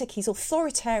technocratic. He's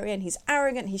authoritarian. He's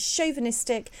arrogant. He's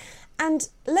chauvinistic. And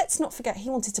let's not forget, he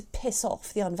wanted to piss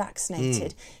off the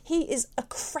unvaccinated. He is a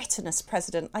cretinous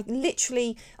president. I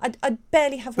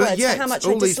barely have words for how much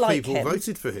I dislike him. all these people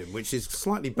voted for him, which is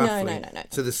slightly baffling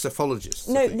to the psephologists.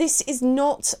 No, this is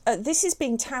not. This is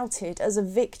being touted as a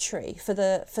victory for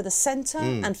the centre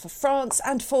and for France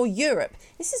and for Europe.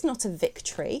 This is not a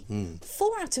victory.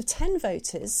 4 out of 10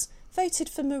 voters voted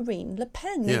for Marine Le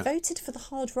Pen. They voted for the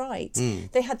hard right.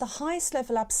 They had the highest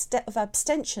level of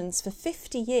abstentions for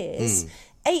 50 years.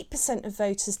 8% of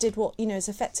voters did what is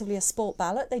effectively a sport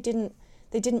ballot. They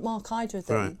didn't mark either of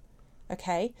them. Right.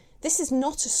 Okay, this is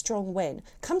not a strong win.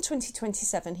 Come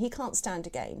 2027, he can't stand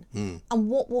again. And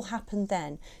what will happen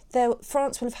then?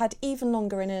 France will have had even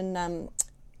longer in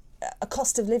a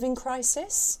cost of living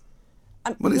crisis.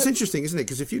 Well, it's interesting, isn't it?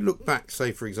 Because if you look back,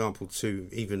 say, for example, to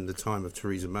even the time of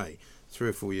Theresa May, 3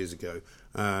 or 4 years ago,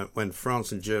 when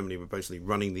France and Germany were basically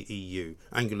running the EU,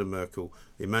 Angela Merkel,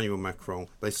 Emmanuel Macron,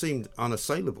 they seemed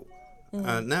unassailable.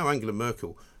 Now Angela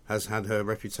Merkel has had her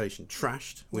reputation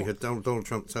trashed. We had Donald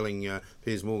Trump telling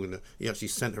Piers Morgan that he actually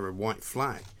sent her a white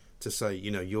flag to say,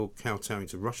 you're kowtowing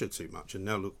to Russia too much, and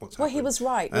now look what's happened. Well, he was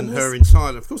right. And her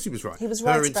entire, of course he was right. He was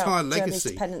right. Her entire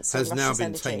legacy has now been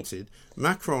energy. tainted.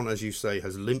 Macron, as you say,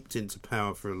 has limped into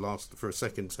power for a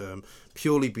second term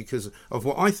purely because of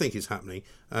what I think is happening,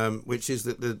 which is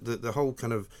that the whole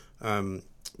kind of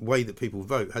way that people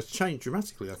vote has changed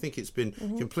dramatically. I think it's been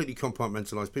completely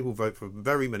compartmentalised. People vote for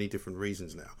very many different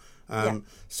reasons now.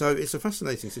 So it's a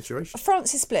fascinating situation.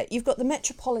 France is split. You've got the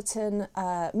metropolitan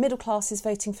middle classes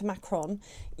voting for Macron.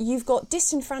 You've got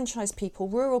disenfranchised people,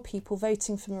 rural people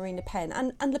voting for Marine Le Pen.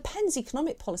 And Le Pen's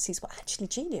economic policies were actually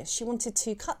genius. She wanted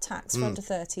to cut tax for under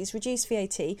 30s, reduce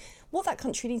VAT. What that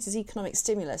country needs is economic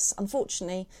stimulus.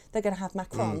 Unfortunately, they're going to have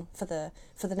Macron for the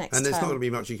next And there's term. not going to be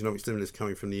much economic stimulus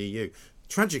coming from the EU.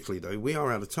 Tragically, though, we are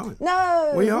out of time.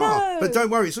 No, we are. No. But don't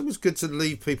worry, it's always good to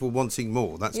leave people wanting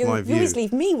more. That's my view. You always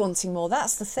leave me wanting more.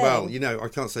 That's the thing. Well, I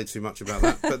can't say too much about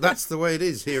that, but that's the way it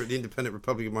is here at the Independent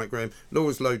Republic of Mike Graham.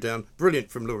 Laura's Lowdown, brilliant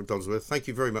from Laura Dodsworth. Thank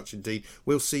you very much indeed.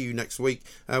 We'll see you next week.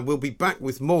 We'll be back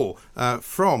with more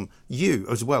from you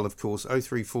as well, of course.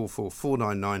 0344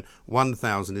 499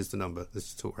 1000 is the number. This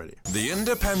is Talk Radio. The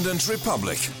Independent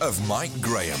Republic of Mike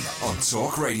Graham on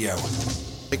Talk Radio.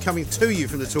 Coming to you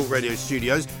from the Talk Radio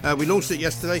studios. We launched it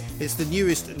yesterday. It's the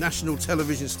newest national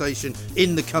television station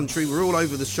in the country. We're all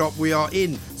over the shop. We are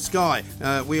in Sky.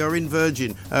 We are in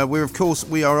Virgin. We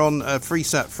are on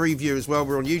Freesat, Freeview as well.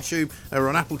 We're on YouTube. We're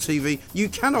on Apple TV. You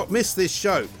cannot miss this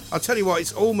show. I'll tell you what,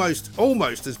 it's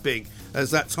almost as big as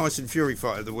that Tyson Fury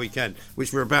fight of the weekend,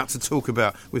 which we're about to talk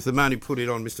about with the man who put it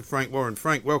on, Mr. Frank Warren.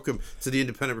 Frank, welcome to the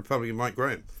Independent Republic of Mike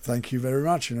Graham. Thank you very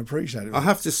much and appreciate it. I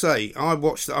have to say, I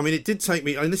watched it. I mean, it did take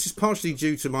me, and this is partially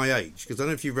due to my age, because I don't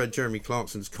know if you read Jeremy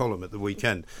Clarkson's column at the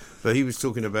weekend, but he was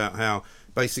talking about how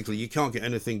basically you can't get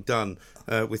anything done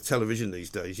with television these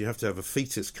days. You have to have a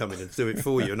fetus come in and do it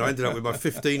for you. And I ended up with my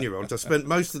 15-year-old. I spent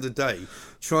most of the day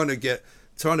trying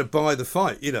to buy the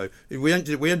fight. We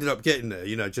ended up getting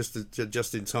there,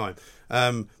 just in time.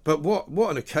 But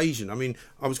what an occasion! I mean,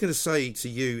 I was going to say to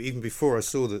you even before I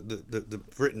saw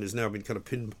that Britain has now been kind of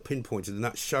pinpointed, and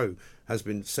that show has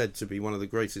been said to be one of the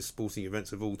greatest sporting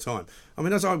events of all time. I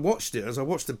mean, as I watched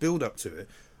the build up to it,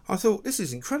 I thought, this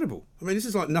is incredible. I mean, this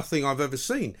is like nothing I've ever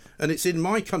seen, and it's in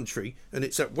my country, and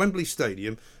it's at Wembley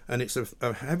Stadium, and it's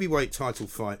a heavyweight title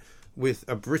fight with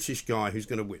a British guy who's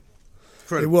going to win.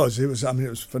 Incredible. It was. I mean, it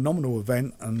was a phenomenal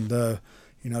event, and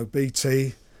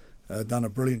BT done a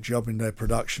brilliant job in their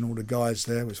production. All the guys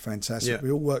there was fantastic. Yeah.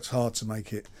 We all worked hard to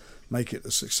make it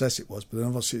the success it was. But then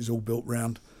obviously it's all built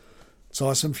around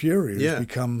Tyson Fury, who's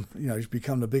become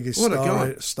the biggest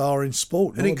star in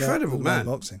sport. An incredible man.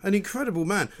 Boxing. An incredible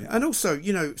man, yeah. And also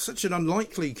such an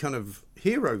unlikely kind of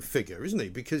hero figure, isn't he?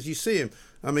 Because you see him.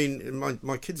 I mean,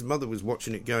 my kid's mother was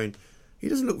watching it, going, he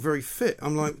doesn't look very fit.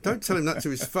 I'm like, don't tell him that to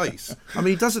his face. I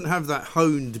mean, he doesn't have that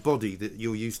honed body that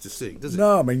you're used to seeing, does he?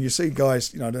 No, I mean, you see guys,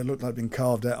 they look like they've been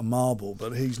carved out of marble,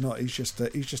 but he's not. He's just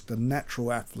a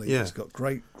natural athlete. Yeah. He's got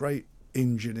great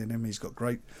engine in him. He's got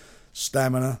great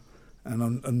stamina,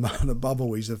 and above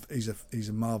all, he's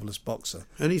a marvellous boxer.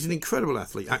 And he's an incredible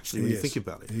athlete, actually, when you think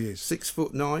about it. He is.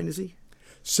 6'9", is he?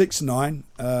 6'9".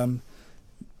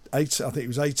 I think he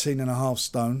was 18.5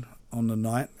 stone. on the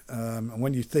night. And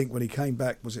when you think, when he came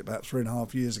back, was it about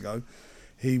 3.5 years ago,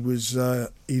 he was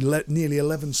nearly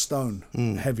 11 stone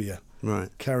heavier. Right,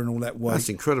 carrying all that weight. That's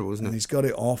incredible, isn't it? And he's got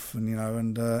it off, and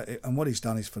and what he's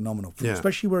done is phenomenal.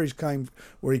 Especially where he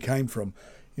came from.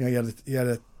 He had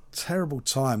a terrible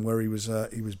time where he was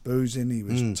boozing, he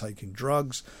was taking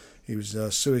drugs, he was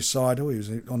suicidal, he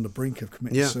was on the brink of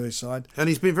committing suicide. And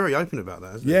he's been very open about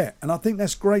that, hasn't he? Yeah, and I think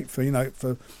that's great for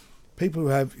for people who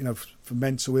have for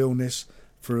mental illness.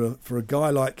 For a guy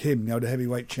like him, the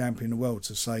heavyweight champion of the world,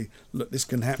 to say, look, this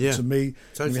can happen to me.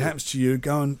 Totally. If it happens to you,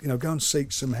 go and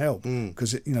seek some help,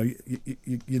 because you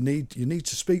need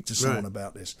to speak to someone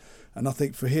about this. And I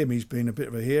think for him, he's been a bit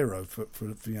of a hero for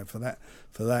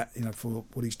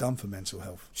what he's done for mental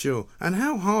health. Sure. And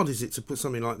how hard is it to put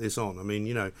something like this on? I mean,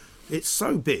 it's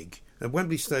so big. And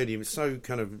Wembley Stadium is so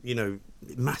kind of,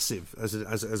 massive as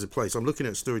a place. I'm looking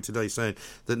at a story today saying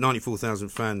that 94,000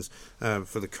 fans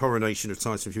for the coronation of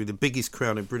Tyson Fury, the biggest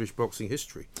crowd in British boxing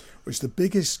history. It's the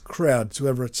biggest crowd to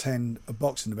ever attend a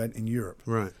boxing event in Europe.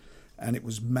 Right. And it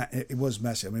was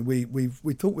massive. I mean,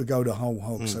 we thought we'd go the whole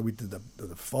hog, so we did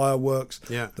the fireworks,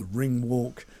 the ring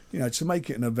walk, to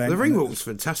make it an event. The ring walk was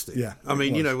fantastic. Yeah. I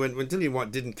mean, when Dillian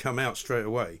Whyte didn't come out straight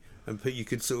away, and you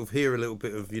could sort of hear a little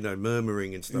bit of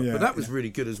murmuring and stuff, but that was really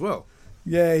good as well.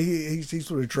 Yeah, he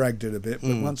sort of dragged it a bit,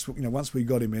 but once we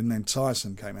got him in, then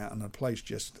Tyson came out, and the place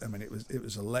it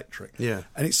was electric. Yeah,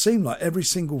 and it seemed like every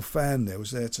single fan there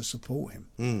was there to support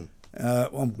him.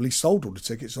 He sold all the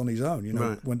tickets on his own.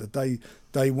 When the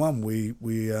day one we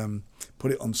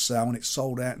put it on sale, and it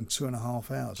sold out in 2.5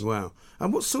 hours. Wow!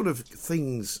 And what sort of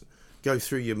things go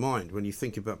through your mind when you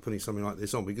think about putting something like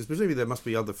this on? Because presumably there must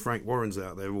be other Frank Warrens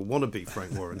out there, or wannabe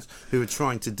Frank Warrens, who are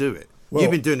trying to do it. Well,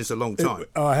 you've been doing this a long time.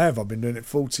 I have. I've been doing it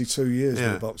 42 years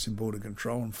with Boxing Board of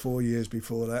Control, and 4 years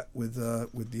before that with the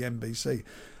NBC.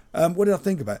 What did I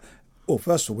think about? Well,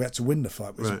 first of all, we had to win the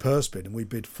fight. It was a purse bid, and we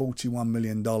bid $41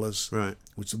 million, which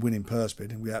was the winning purse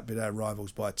bid, and we outbid our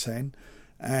rivals by 10.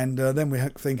 And then we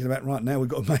had thinking about, right now, we've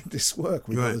got to make this work.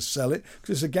 We've got to sell it,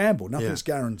 because it's a gamble. Nothing's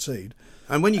guaranteed.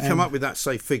 And when you come up with that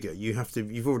safe figure,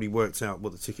 you've already worked out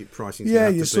what the ticket pricing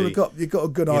is. You've got a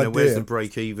good idea. Where's the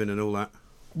break even and all that?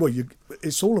 Well,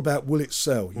 it's all about, will it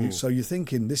sell? So you're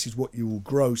thinking this is what you will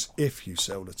gross if you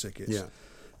sell the tickets. Yeah.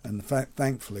 And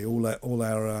thankfully, all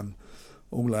our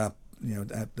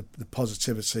the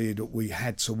positivity that we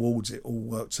had towards it all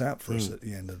worked out for us at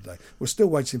the end of the day. We're still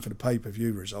waiting for the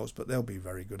pay-per-view results, but they'll be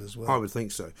very good as well. I would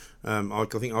think so. I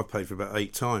think I've paid for about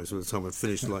 8 times by the time I've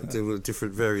finished doing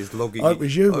different various logging. Oh, it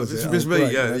was you, was it? It was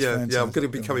me, yeah. I'm going to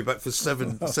be coming back for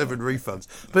seven refunds.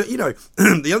 But,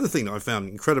 the other thing that I found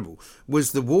incredible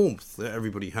was the warmth that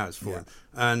everybody has for him.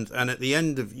 And at the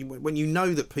end of, when you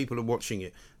know that people are watching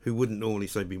it who wouldn't normally,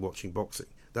 say, be watching boxing,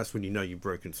 that's when you know you've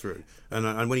broken through.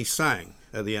 And when he sang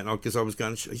at the end, because I was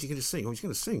going, is he going to sing? Oh, he's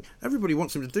going to sing. Everybody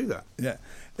wants him to do that. Yeah.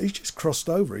 He's just crossed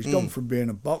over. He's gone from being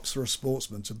a boxer, a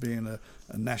sportsman, to being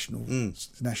a national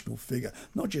figure.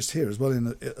 Not just here, as well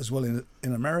in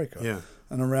America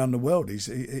and around the world. He's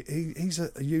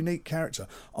a unique character.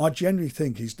 I genuinely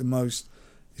think he's the most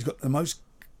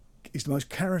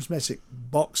charismatic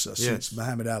boxer since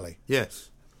Muhammad Ali. Yes.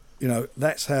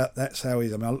 That's how he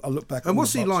is. I mean, I look back. And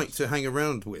what's he like to hang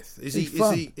around with?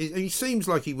 He seems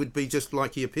like he would be just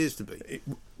like he appears to be.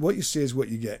 What you see is what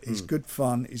you get. He's good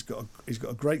fun. He's got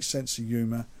a great sense of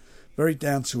humour. Very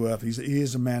down to earth. He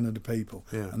is a man of the people,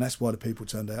 and that's why the people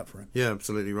turned out for him. Yeah,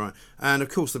 absolutely right. And of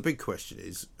course, the big question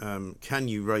is, can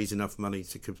you raise enough money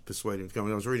to persuade him to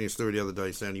come? I was reading a story the other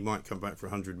day saying he might come back for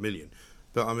 $100 million,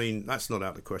 but I mean that's not out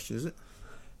of the question, is it?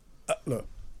 Look.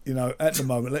 At the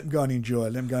moment, let him go and enjoy.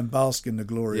 Let him go and bask in the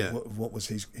glory of what was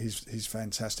his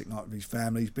fantastic night with his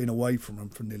family. He's been away from them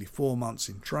for nearly 4 months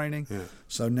in training. Yeah.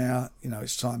 So now,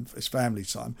 it's time. It's family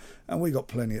time, and we got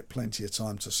plenty of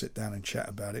time to sit down and chat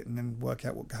about it, and then work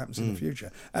out what happens in the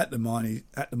future. At the moment,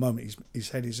 his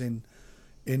head is in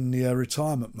the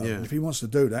retirement mode. Yeah. If he wants to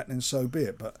do that, then so be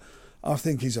it. But I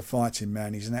think he's a fighting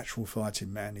man. He's an actual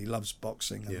fighting man. He loves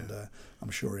boxing, and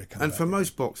I'm sure he'll come back. And for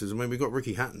most boxers, I mean, we've got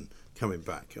Ricky Hatton coming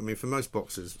back. I mean, for most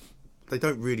boxers, they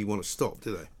don't really want to stop,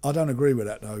 do they? I don't agree with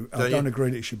that, though. I don't agree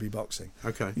that it should be boxing.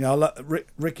 Okay.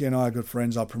 Ricky and I are good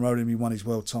friends. I promoted him. He won his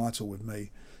world title with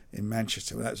me in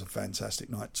Manchester. That was a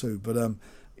fantastic night too. But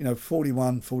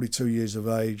 41, 42 years of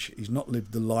age. He's not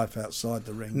lived the life outside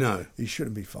the ring. No. He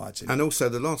shouldn't be fighting. And also,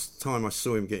 the last time I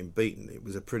saw him getting beaten, it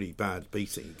was a pretty bad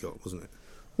beating he got, wasn't it?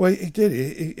 Well, he did.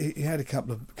 He had a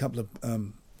couple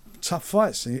of tough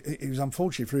fights. He was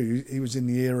unfortunate for him. He was in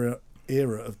the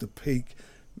era of the peak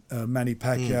Manny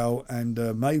Pacquiao and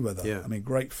Mayweather. Yeah. I mean,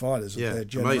 great fighters of their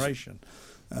generation.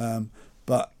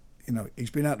 But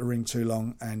he's been out the ring too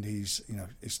long, and he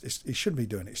shouldn't be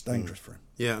doing it. It's dangerous for him.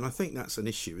 Yeah, and I think that's an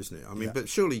issue, isn't it? I mean, but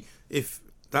surely if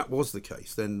that was the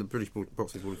case, then the British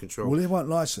Boxing Board of Control. Well, they won't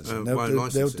license it.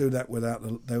 They'll do that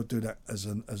without. They'll do that as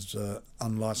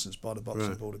unlicensed by the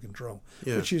Boxing Board of Control.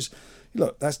 Yeah. Which is,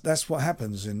 look, that's what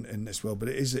happens in this world. But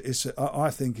I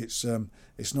think it's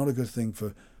not a good thing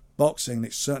for boxing.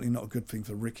 It's certainly not a good thing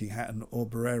for Ricky Hatton or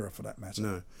Barrera, for that matter.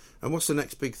 No. And what's the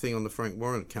next big thing on the Frank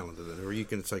Warren calendar then? Or are you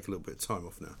going to take a little bit of time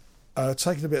off now?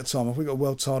 Taking a bit of time off. We've got a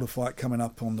world title fight coming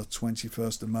up on the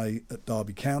 21st of May at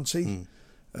Derby County.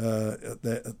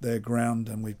 At their ground,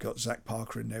 and we've got Zach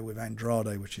Parker in there with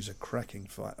Andrade, which is a cracking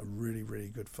fight, a really, really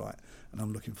good fight, and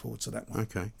I'm looking forward to that one.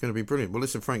 Okay, going to be brilliant. Well,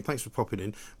 listen, Frank, thanks for popping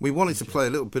in. We wanted to play a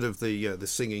little bit of the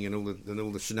singing and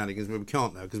all the shenanigans, but we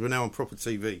can't now because we're now on proper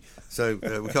TV, so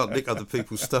we can't nick other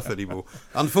people's stuff anymore.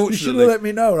 Unfortunately, you should have let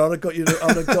me know. I'd have got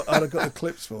the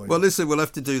clips for you. Well, listen, we'll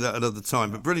have to do that another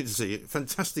time. But brilliant to see it.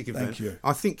 Fantastic event. Thank you.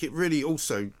 I think it really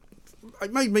also.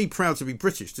 It made me proud to be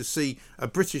British, to see a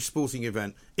British sporting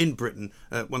event in Britain,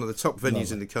 one of the top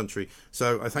venues in the country.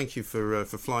 So I thank you for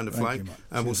flying the flag,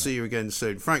 and we'll see you again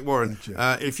soon. Frank Warren,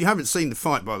 if you haven't seen the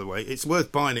fight, by the way, it's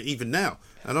worth buying it even now.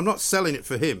 And I'm not selling it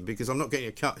for him because I'm not getting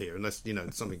a cut here unless,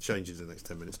 something changes in the next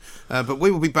 10 minutes. But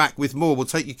we will be back with more. We'll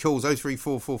take your calls,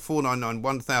 0344 499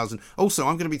 1000. Also,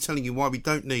 I'm going to be telling you why we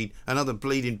don't need another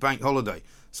bleeding bank holiday.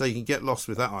 So you can get lost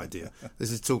with that idea. This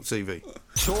is Talk TV.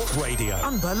 Talk Radio.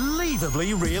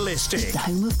 Unbelievably realistic. It's the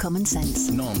home of common sense.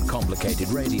 Non-complicated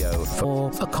radio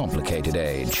for a complicated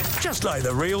age. Just like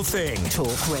the real thing.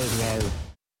 Talk Radio.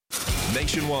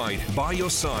 Nationwide, by your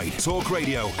side. Talk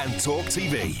Radio and Talk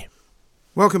TV.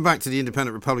 Welcome back to the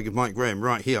Independent Republic of Mike Graham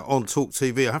right here on Talk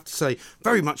TV. I have to say,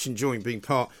 very much enjoying being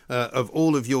part of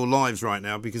all of your lives right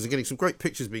now because I'm getting some great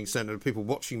pictures being sent of people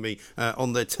watching me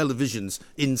on their televisions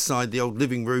inside the old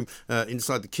living room,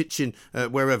 inside the kitchen,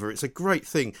 wherever. It's a great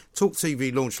thing. Talk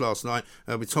TV launched last night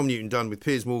with Tom Newton-Dunn, with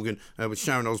Piers Morgan, with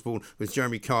Sharon Osbourne, with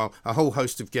Jeremy Kyle, a whole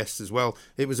host of guests as well.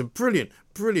 It was a brilliant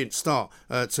start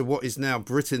to what is now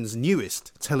Britain's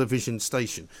newest television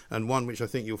station, and one which I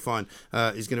think you'll find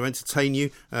is going to entertain you,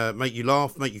 make you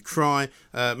laugh, make you cry,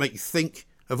 make you think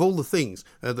of all the things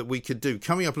that we could do.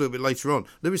 Coming up a little bit later on,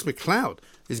 Lewis McLeod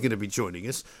is going to be joining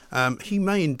us. He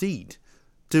may indeed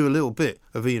do a little bit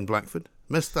of Ian Blackford,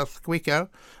 Mr. Squeaker.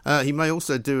 He may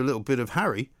also do a little bit of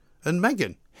Harry and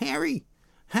Meghan. Harry,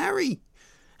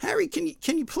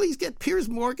 can you please get Piers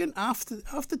Morgan off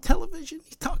the television?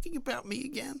 He's talking about me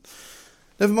again.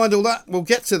 Never mind all that. We'll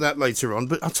get to that later on.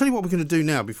 But I'll tell you what we're going to do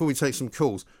now before we take some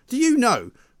calls. Do you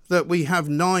know that we have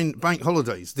 9 bank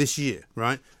holidays this year,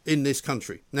 right, in this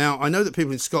country? Now, I know that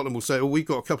people in Scotland will say, oh, we've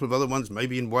got a couple of other ones,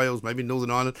 maybe in Wales, maybe in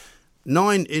Northern Ireland.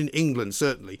 9 in England,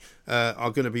 certainly,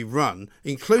 are going to be run,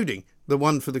 including the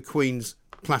one for the Queen's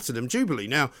Platinum Jubilee.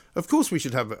 Now, of course, we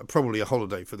should have probably a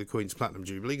holiday for the Queen's Platinum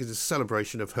Jubilee because it's a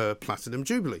celebration of her Platinum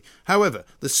Jubilee. However,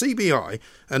 the CBI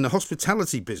and the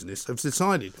hospitality business have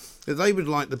decided that they would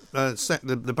like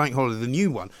the bank holiday, the new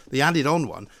one, the added-on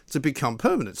one, to become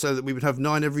permanent so that we would have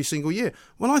 9 every single year.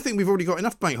 Well, I think we've already got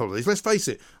enough bank holidays. Let's face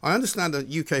it. I understand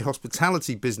that UK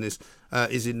hospitality business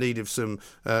is in need of some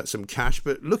cash,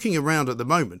 but looking around at the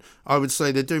moment, I would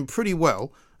say they're doing pretty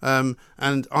well.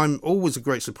 And I'm always a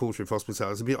great supporter of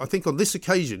hospitality. I think on this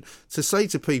occasion, to say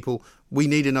to people, we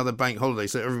need another bank holiday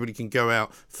so everybody can go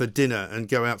out for dinner and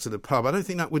go out to the pub, I don't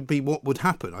think that would be what would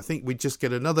happen. I think we'd just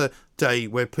get another day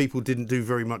where people didn't do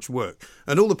very much work.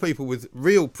 And all the people with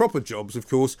real proper jobs, of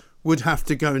course, would have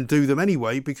to go and do them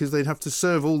anyway because they'd have to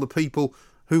serve all the people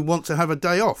who want to have a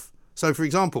day off. So, for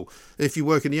example, if you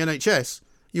work in the NHS,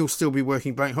 you'll still be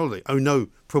working bank holiday. Oh, no,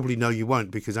 probably no, you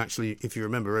won't, because actually, if you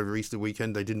remember, over Easter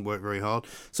weekend, they didn't work very hard.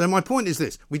 So my point is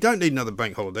this. We don't need another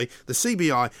bank holiday. The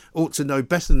CBI ought to know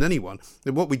better than anyone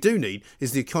that what we do need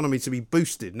is the economy to be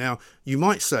boosted. Now, you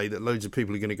might say that loads of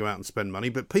people are going to go out and spend money,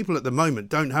 but people at the moment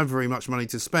don't have very much money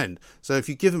to spend. So if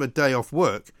you give them a day off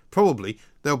work, probably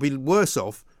they'll be worse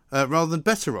off rather than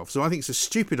better off. So I think it's a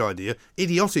stupid idea,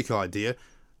 idiotic idea.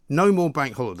 No more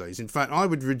bank holidays. In fact, I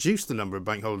would reduce the number of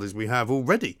bank holidays we have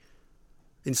already.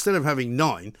 Instead of having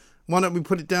 9, why don't we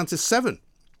put it down to 7?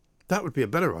 That would be a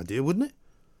better idea, wouldn't it?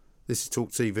 This is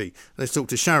Talk TV. Let's talk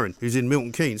to Sharon, who's in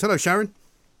Milton Keynes. Hello, Sharon.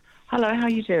 Hello, how are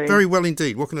you doing? Very well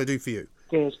indeed. What can I do for you?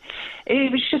 Good.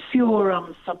 It was just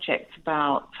your subject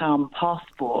about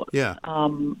passport. Yeah.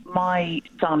 My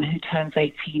son, who turns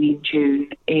 18 in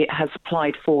June, has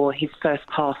applied for his first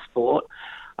passport.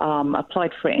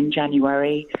 Applied for it in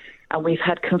January, and we've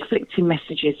had conflicting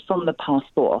messages from the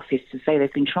passport office to say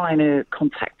they've been trying to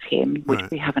contact him, which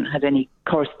we haven't had any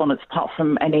correspondence apart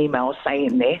from an email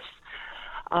saying this.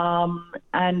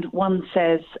 And one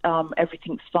says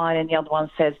everything's fine, and the other one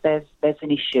says there's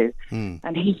an issue.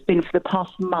 And he's been for the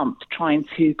past month trying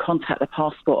to contact the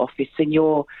passport office, and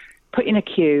you're put in a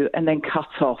queue and then cut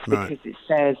off because it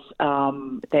says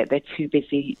they're too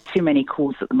busy, too many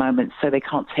calls at the moment, so they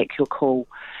can't take your call.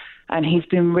 And he's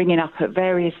been ringing up at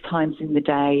various times in the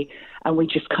day, and we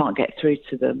just can't get through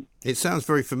to them. It sounds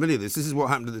very familiar, this. This is what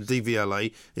happened at the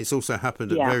DVLA. It's also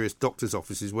happened at various doctors'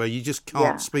 offices where you just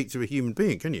can't speak to a human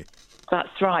being, can you?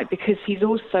 That's right, because he's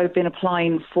also been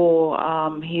applying for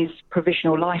his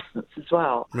provisional licence as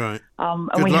well. Right. And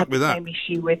Good we luck had with the that. same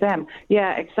issue with them.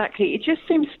 Yeah, exactly. It just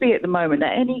seems to be at the moment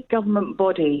that any government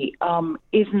body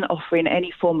isn't offering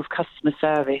any form of customer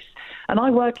service. And I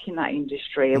work in that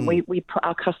industry, and we put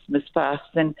our customers first,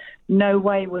 and no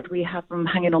way would we have them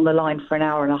hanging on the line for an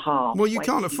hour and a half. Well, you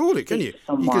can't afford it, can you?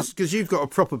 Because you've got a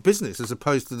proper business as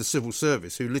opposed to the civil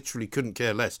service, who literally couldn't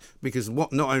care less, because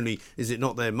not only is it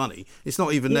not their money, it's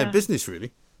not even their business,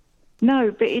 really.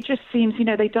 No, but it just seems,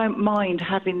 they don't mind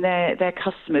having their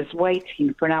customers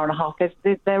waiting for an hour and a half.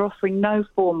 They're offering no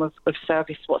form of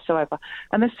service whatsoever.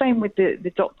 And the same with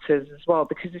the doctors as well,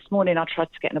 because this morning I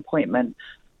tried to get an appointment.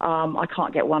 I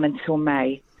can't get one until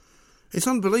May. It's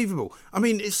unbelievable. I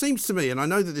mean, it seems to me, and I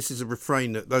know that this is a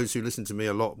refrain that those who listen to me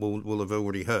a lot will have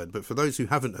already heard, but for those who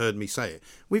haven't heard me say it,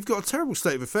 we've got a terrible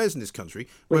state of affairs in this country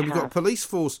where we've got a police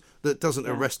force that doesn't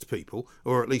arrest people,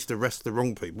 or at least arrest the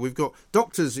wrong people. We've got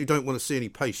doctors who don't want to see any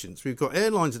patients. We've got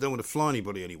airlines that don't want to fly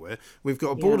anybody anywhere. We've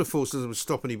got a border force that doesn't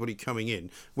stop anybody coming in.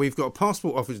 We've got a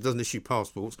passport office that doesn't issue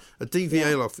passports, a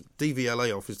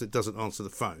DVLA office that doesn't answer the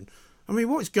phone. I mean,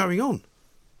 what is going on?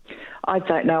 I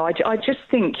don't know. I just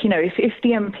think, if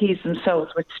the MPs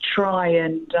themselves were to try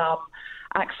and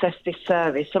access this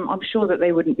service, I'm sure that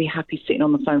they wouldn't be happy sitting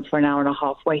on the phone for an hour and a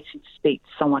half waiting to speak to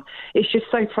someone. It's just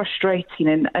so frustrating,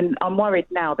 and I'm worried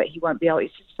now that he won't be able.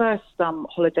 It's his first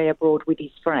holiday abroad with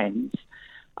his friends.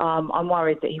 I'm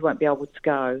worried that he won't be able to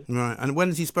go. Right, and when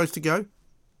is he supposed to go?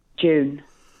 June,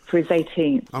 for his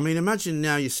 18th. I mean, imagine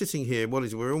now you're sitting here,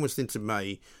 we're almost into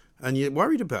May, and you're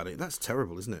worried about it. That's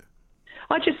terrible, isn't it?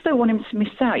 I just don't want him to miss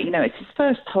out. It's his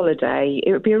first holiday.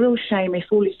 It would be a real shame if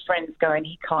all his friends go and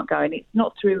he can't go. And it's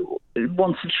not through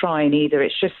want of trying either.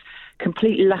 It's just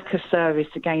complete lack of service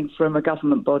again from a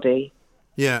government body.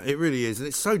 Yeah, it really is. And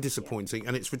it's so disappointing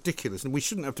and it's ridiculous. And we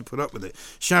shouldn't have to put up with it.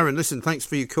 Sharon, listen, thanks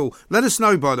for your call. Let us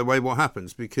know, by the way, what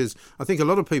happens, because I think a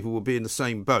lot of people will be in the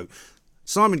same boat.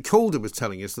 Simon Calder was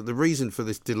telling us that the reason for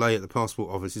this delay at the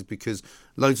passport office is because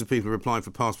loads of people are applying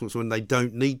for passports when they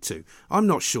don't need to. I'm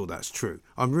not sure that's true.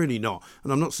 I'm really not.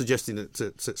 And I'm not suggesting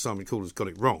that Simon Calder's got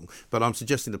it wrong, but I'm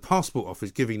suggesting the passport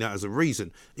office giving that as a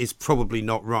reason is probably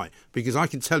not right. Because I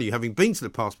can tell you, having been to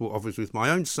the passport office with my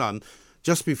own son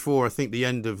just before, I think, the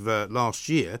end of last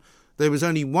year, there was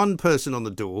only one person on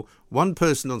the door, one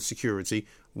person on security,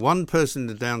 one person in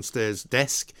the downstairs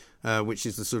desk, which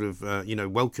is the sort of,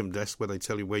 welcome desk where they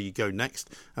tell you where you go next,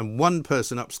 and one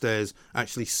person upstairs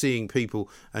actually seeing people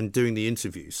and doing the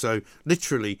interview. So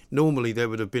literally, normally there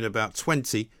would have been about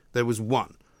 20. There was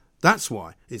one. That's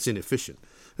why it's inefficient.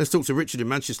 Let's talk to Richard in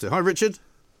Manchester. Hi, Richard.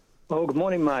 Oh, good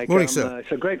morning, Mike. Morning, sir.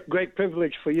 It's a great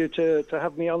privilege for you to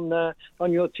have me on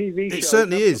your TV show. It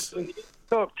certainly is.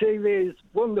 Talk TV is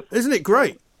wonderful. Isn't it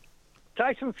great?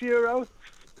 Tyson Fury,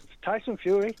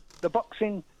 the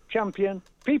boxing champion,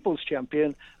 people's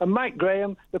champion, and Mike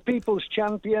Graham, the people's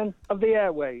champion of the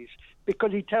airways,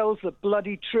 because he tells the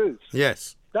bloody truth.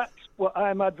 Yes. That's what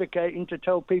I'm advocating to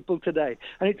tell people today.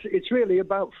 And it's really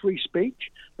about free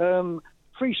speech.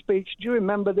 Free speech, do you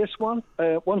remember this one?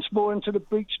 Once more into the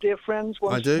breach, dear friends,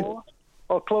 once I do. more.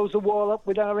 Or close the wall up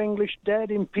with our English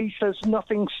dead. In peace as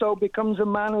nothing so becomes a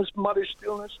man as modest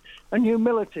stillness and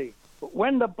humility. But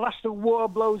when the blast of war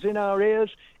blows in our ears,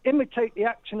 imitate the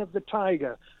action of the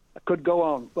tiger. I could go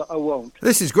on, but I won't.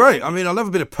 This is great. I mean, I love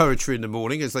a bit of poetry in the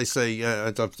morning, as they say.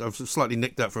 I've slightly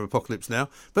nicked that from Apocalypse Now.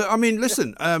 But, I mean,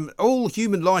 listen, all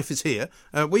human life is here.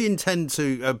 We intend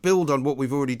to build on what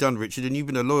we've already done, Richard, and you've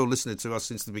been a loyal listener to us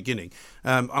since the beginning.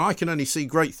 And I can only see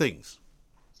great things.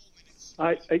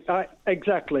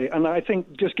 Exactly, and I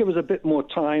think just give us a bit more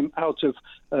time out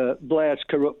of Blair's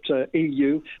corrupt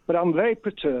EU. But I'm very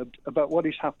perturbed about what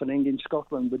is happening in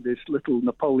Scotland with this little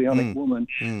Napoleonic woman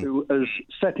who has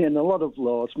set in a lot of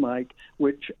laws, Mike,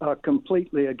 which are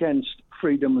completely against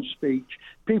freedom of speech.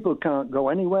 People can't go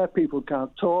anywhere, people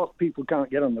can't talk, people can't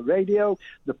get on the radio,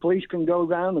 the police can go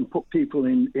around and put people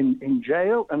in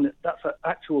jail, and that's an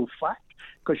actual fact.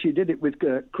 Because she did it with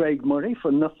Craig Murray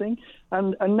for nothing.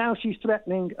 And now she's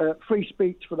threatening free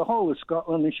speech for the whole of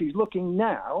Scotland, and she's looking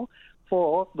now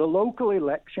for the local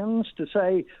elections to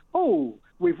say, oh,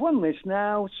 we've won this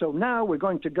now, so now we're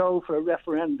going to go for a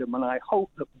referendum, and I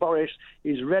hope that Boris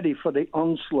is ready for the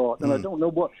onslaught. And I don't know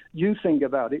what you think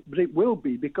about it, but it will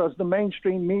be, because the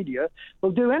mainstream media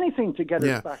will do anything to get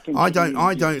us back into I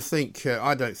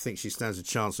don't think she stands a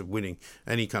chance of winning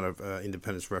any kind of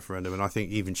independence referendum, and I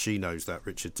think even she knows that,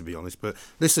 Richard, to be honest. But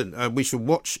listen, we shall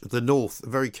watch the North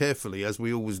very carefully, as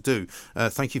we always do.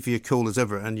 Thank you for your call as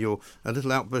ever, and your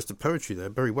little outburst of poetry there.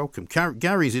 Very welcome.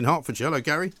 Gary's in Hertfordshire. Hello,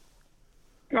 Gary.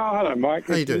 Oh, hello, Mike.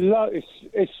 How you doing?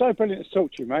 It's so brilliant to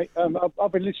talk to you, mate.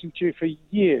 I've been listening to you for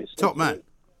years. Top man.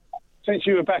 Since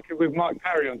you were back with Mike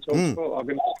Parry on Talk Sport, I've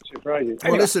been listening to you for ages.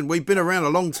 Well, listen, we've been around a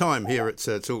long time here at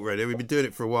Talk Radio. We've been doing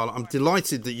it for a while. I'm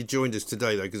delighted that you joined us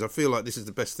today, though, because I feel like this is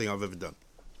the best thing I've ever done.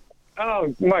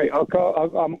 Oh, mate,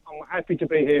 I'm happy to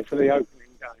be here for the opening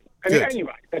day.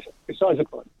 Anyway, that's besides the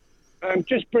point.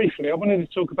 Just briefly, I wanted to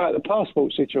talk about the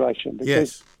passport situation,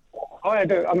 because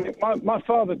my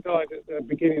father died at the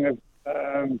beginning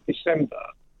of December,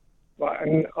 right,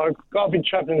 and I've been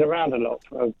travelling around a lot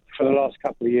for the last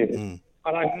couple of years, and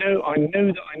I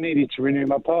knew that I needed to renew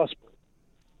my passport,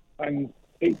 and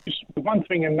it just one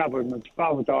thing and another, and my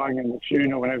father dying and the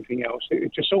funeral and everything else,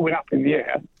 it just all went up in the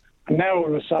air, and now all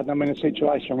of a sudden I'm in a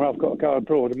situation where I've got to go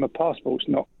abroad, and my passport's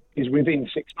is within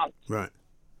 6 months. Right.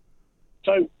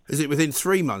 So, is it within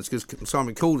 3 months? Because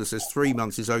Simon Calder says 3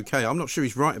 months is okay. I'm not sure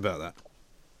he's right about that.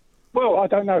 Well, I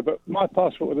don't know, but my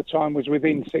passport at the time was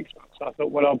within 6 months. I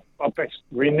thought, well, I'll best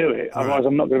renew it, otherwise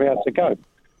I'm not going to be able to go.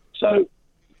 So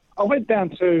I went down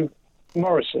to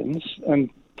Morrison's and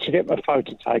to get my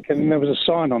photo taken, and there was a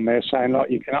sign on there saying,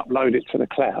 like, you can upload it to the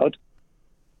cloud.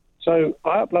 So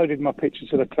I uploaded my picture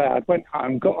to the cloud, went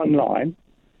home, got online,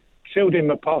 filled in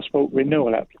my passport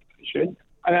renewal application,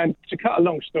 and then, to cut a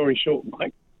long story short,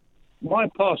 Mike, my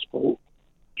passport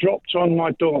dropped on my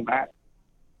doormat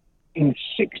in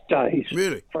 6 days.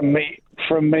 Really? From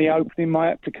me opening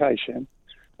my application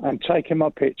and taking my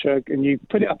picture, and you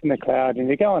put it up in the cloud, and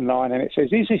you go online, and it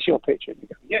says, "Is this your picture?" And you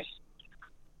go, "Yes."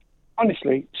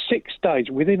 Honestly, 6 days,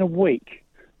 within a week.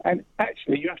 And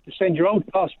actually, you have to send your old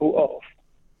passport off,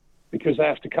 because they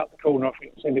have to cut the corner off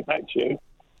it and send it back to you.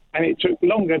 And it took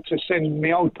longer to send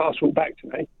my old passport back to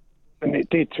me than it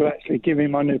did to actually give me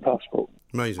my new passport.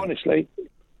 Amazing. Honestly,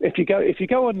 if you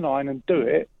go online and do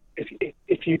it,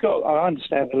 I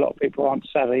understand a lot of people aren't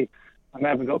savvy and they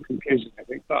haven't got computers and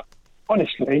everything, but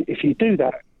honestly, if you do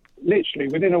that, literally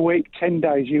within a week, 10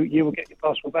 days, you will get your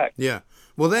passport back. Yeah.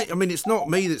 Well, it's not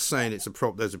me that's saying there's a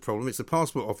problem. It's the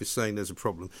Passport Office saying there's a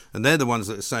problem. And they're the ones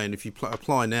that are saying if you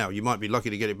apply now, you might be lucky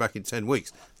to get it back in 10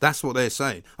 weeks. That's what they're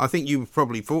saying. I think you were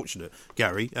probably fortunate,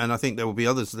 Gary, and I think there will be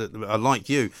others that are like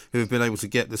you who have been able to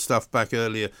get the stuff back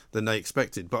earlier than they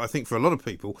expected. But I think for a lot of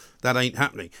people, that ain't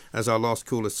happening, as our last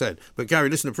caller said. But Gary,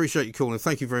 listen, appreciate your call, and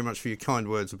thank you very much for your kind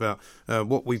words about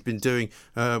what we've been doing,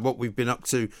 what we've been up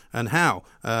to, and how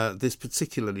this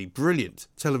particularly brilliant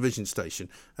television station,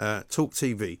 Talk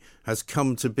TV, has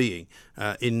come to being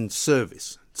in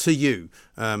service to you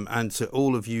and to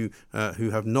all of you who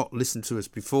have not listened to us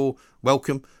before.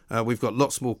 Welcome. We've got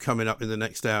lots more coming up in the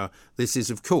next hour. This is,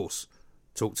 of course,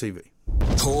 Talk TV.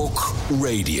 Talk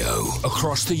Radio.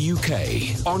 Across the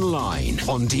UK, online,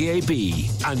 on DAB,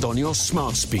 and on your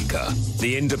smart speaker.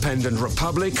 The Independent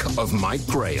Republic of Mike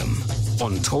Graham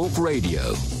on Talk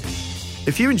Radio.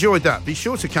 If you enjoyed that, be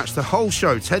sure to catch the whole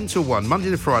show 10 till 1,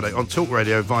 Monday to Friday on Talk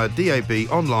Radio via DAB,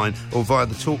 online, or via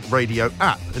the Talk Radio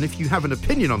app. And if you have an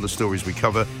opinion on the stories we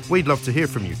cover, we'd love to hear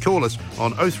from you. Call us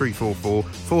on 0344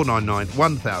 499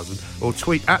 1000 or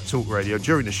tweet at Talk Radio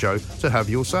during the show to have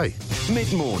your say.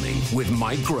 Mid-morning with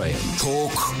Mike Graham.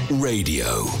 Talk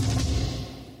Radio.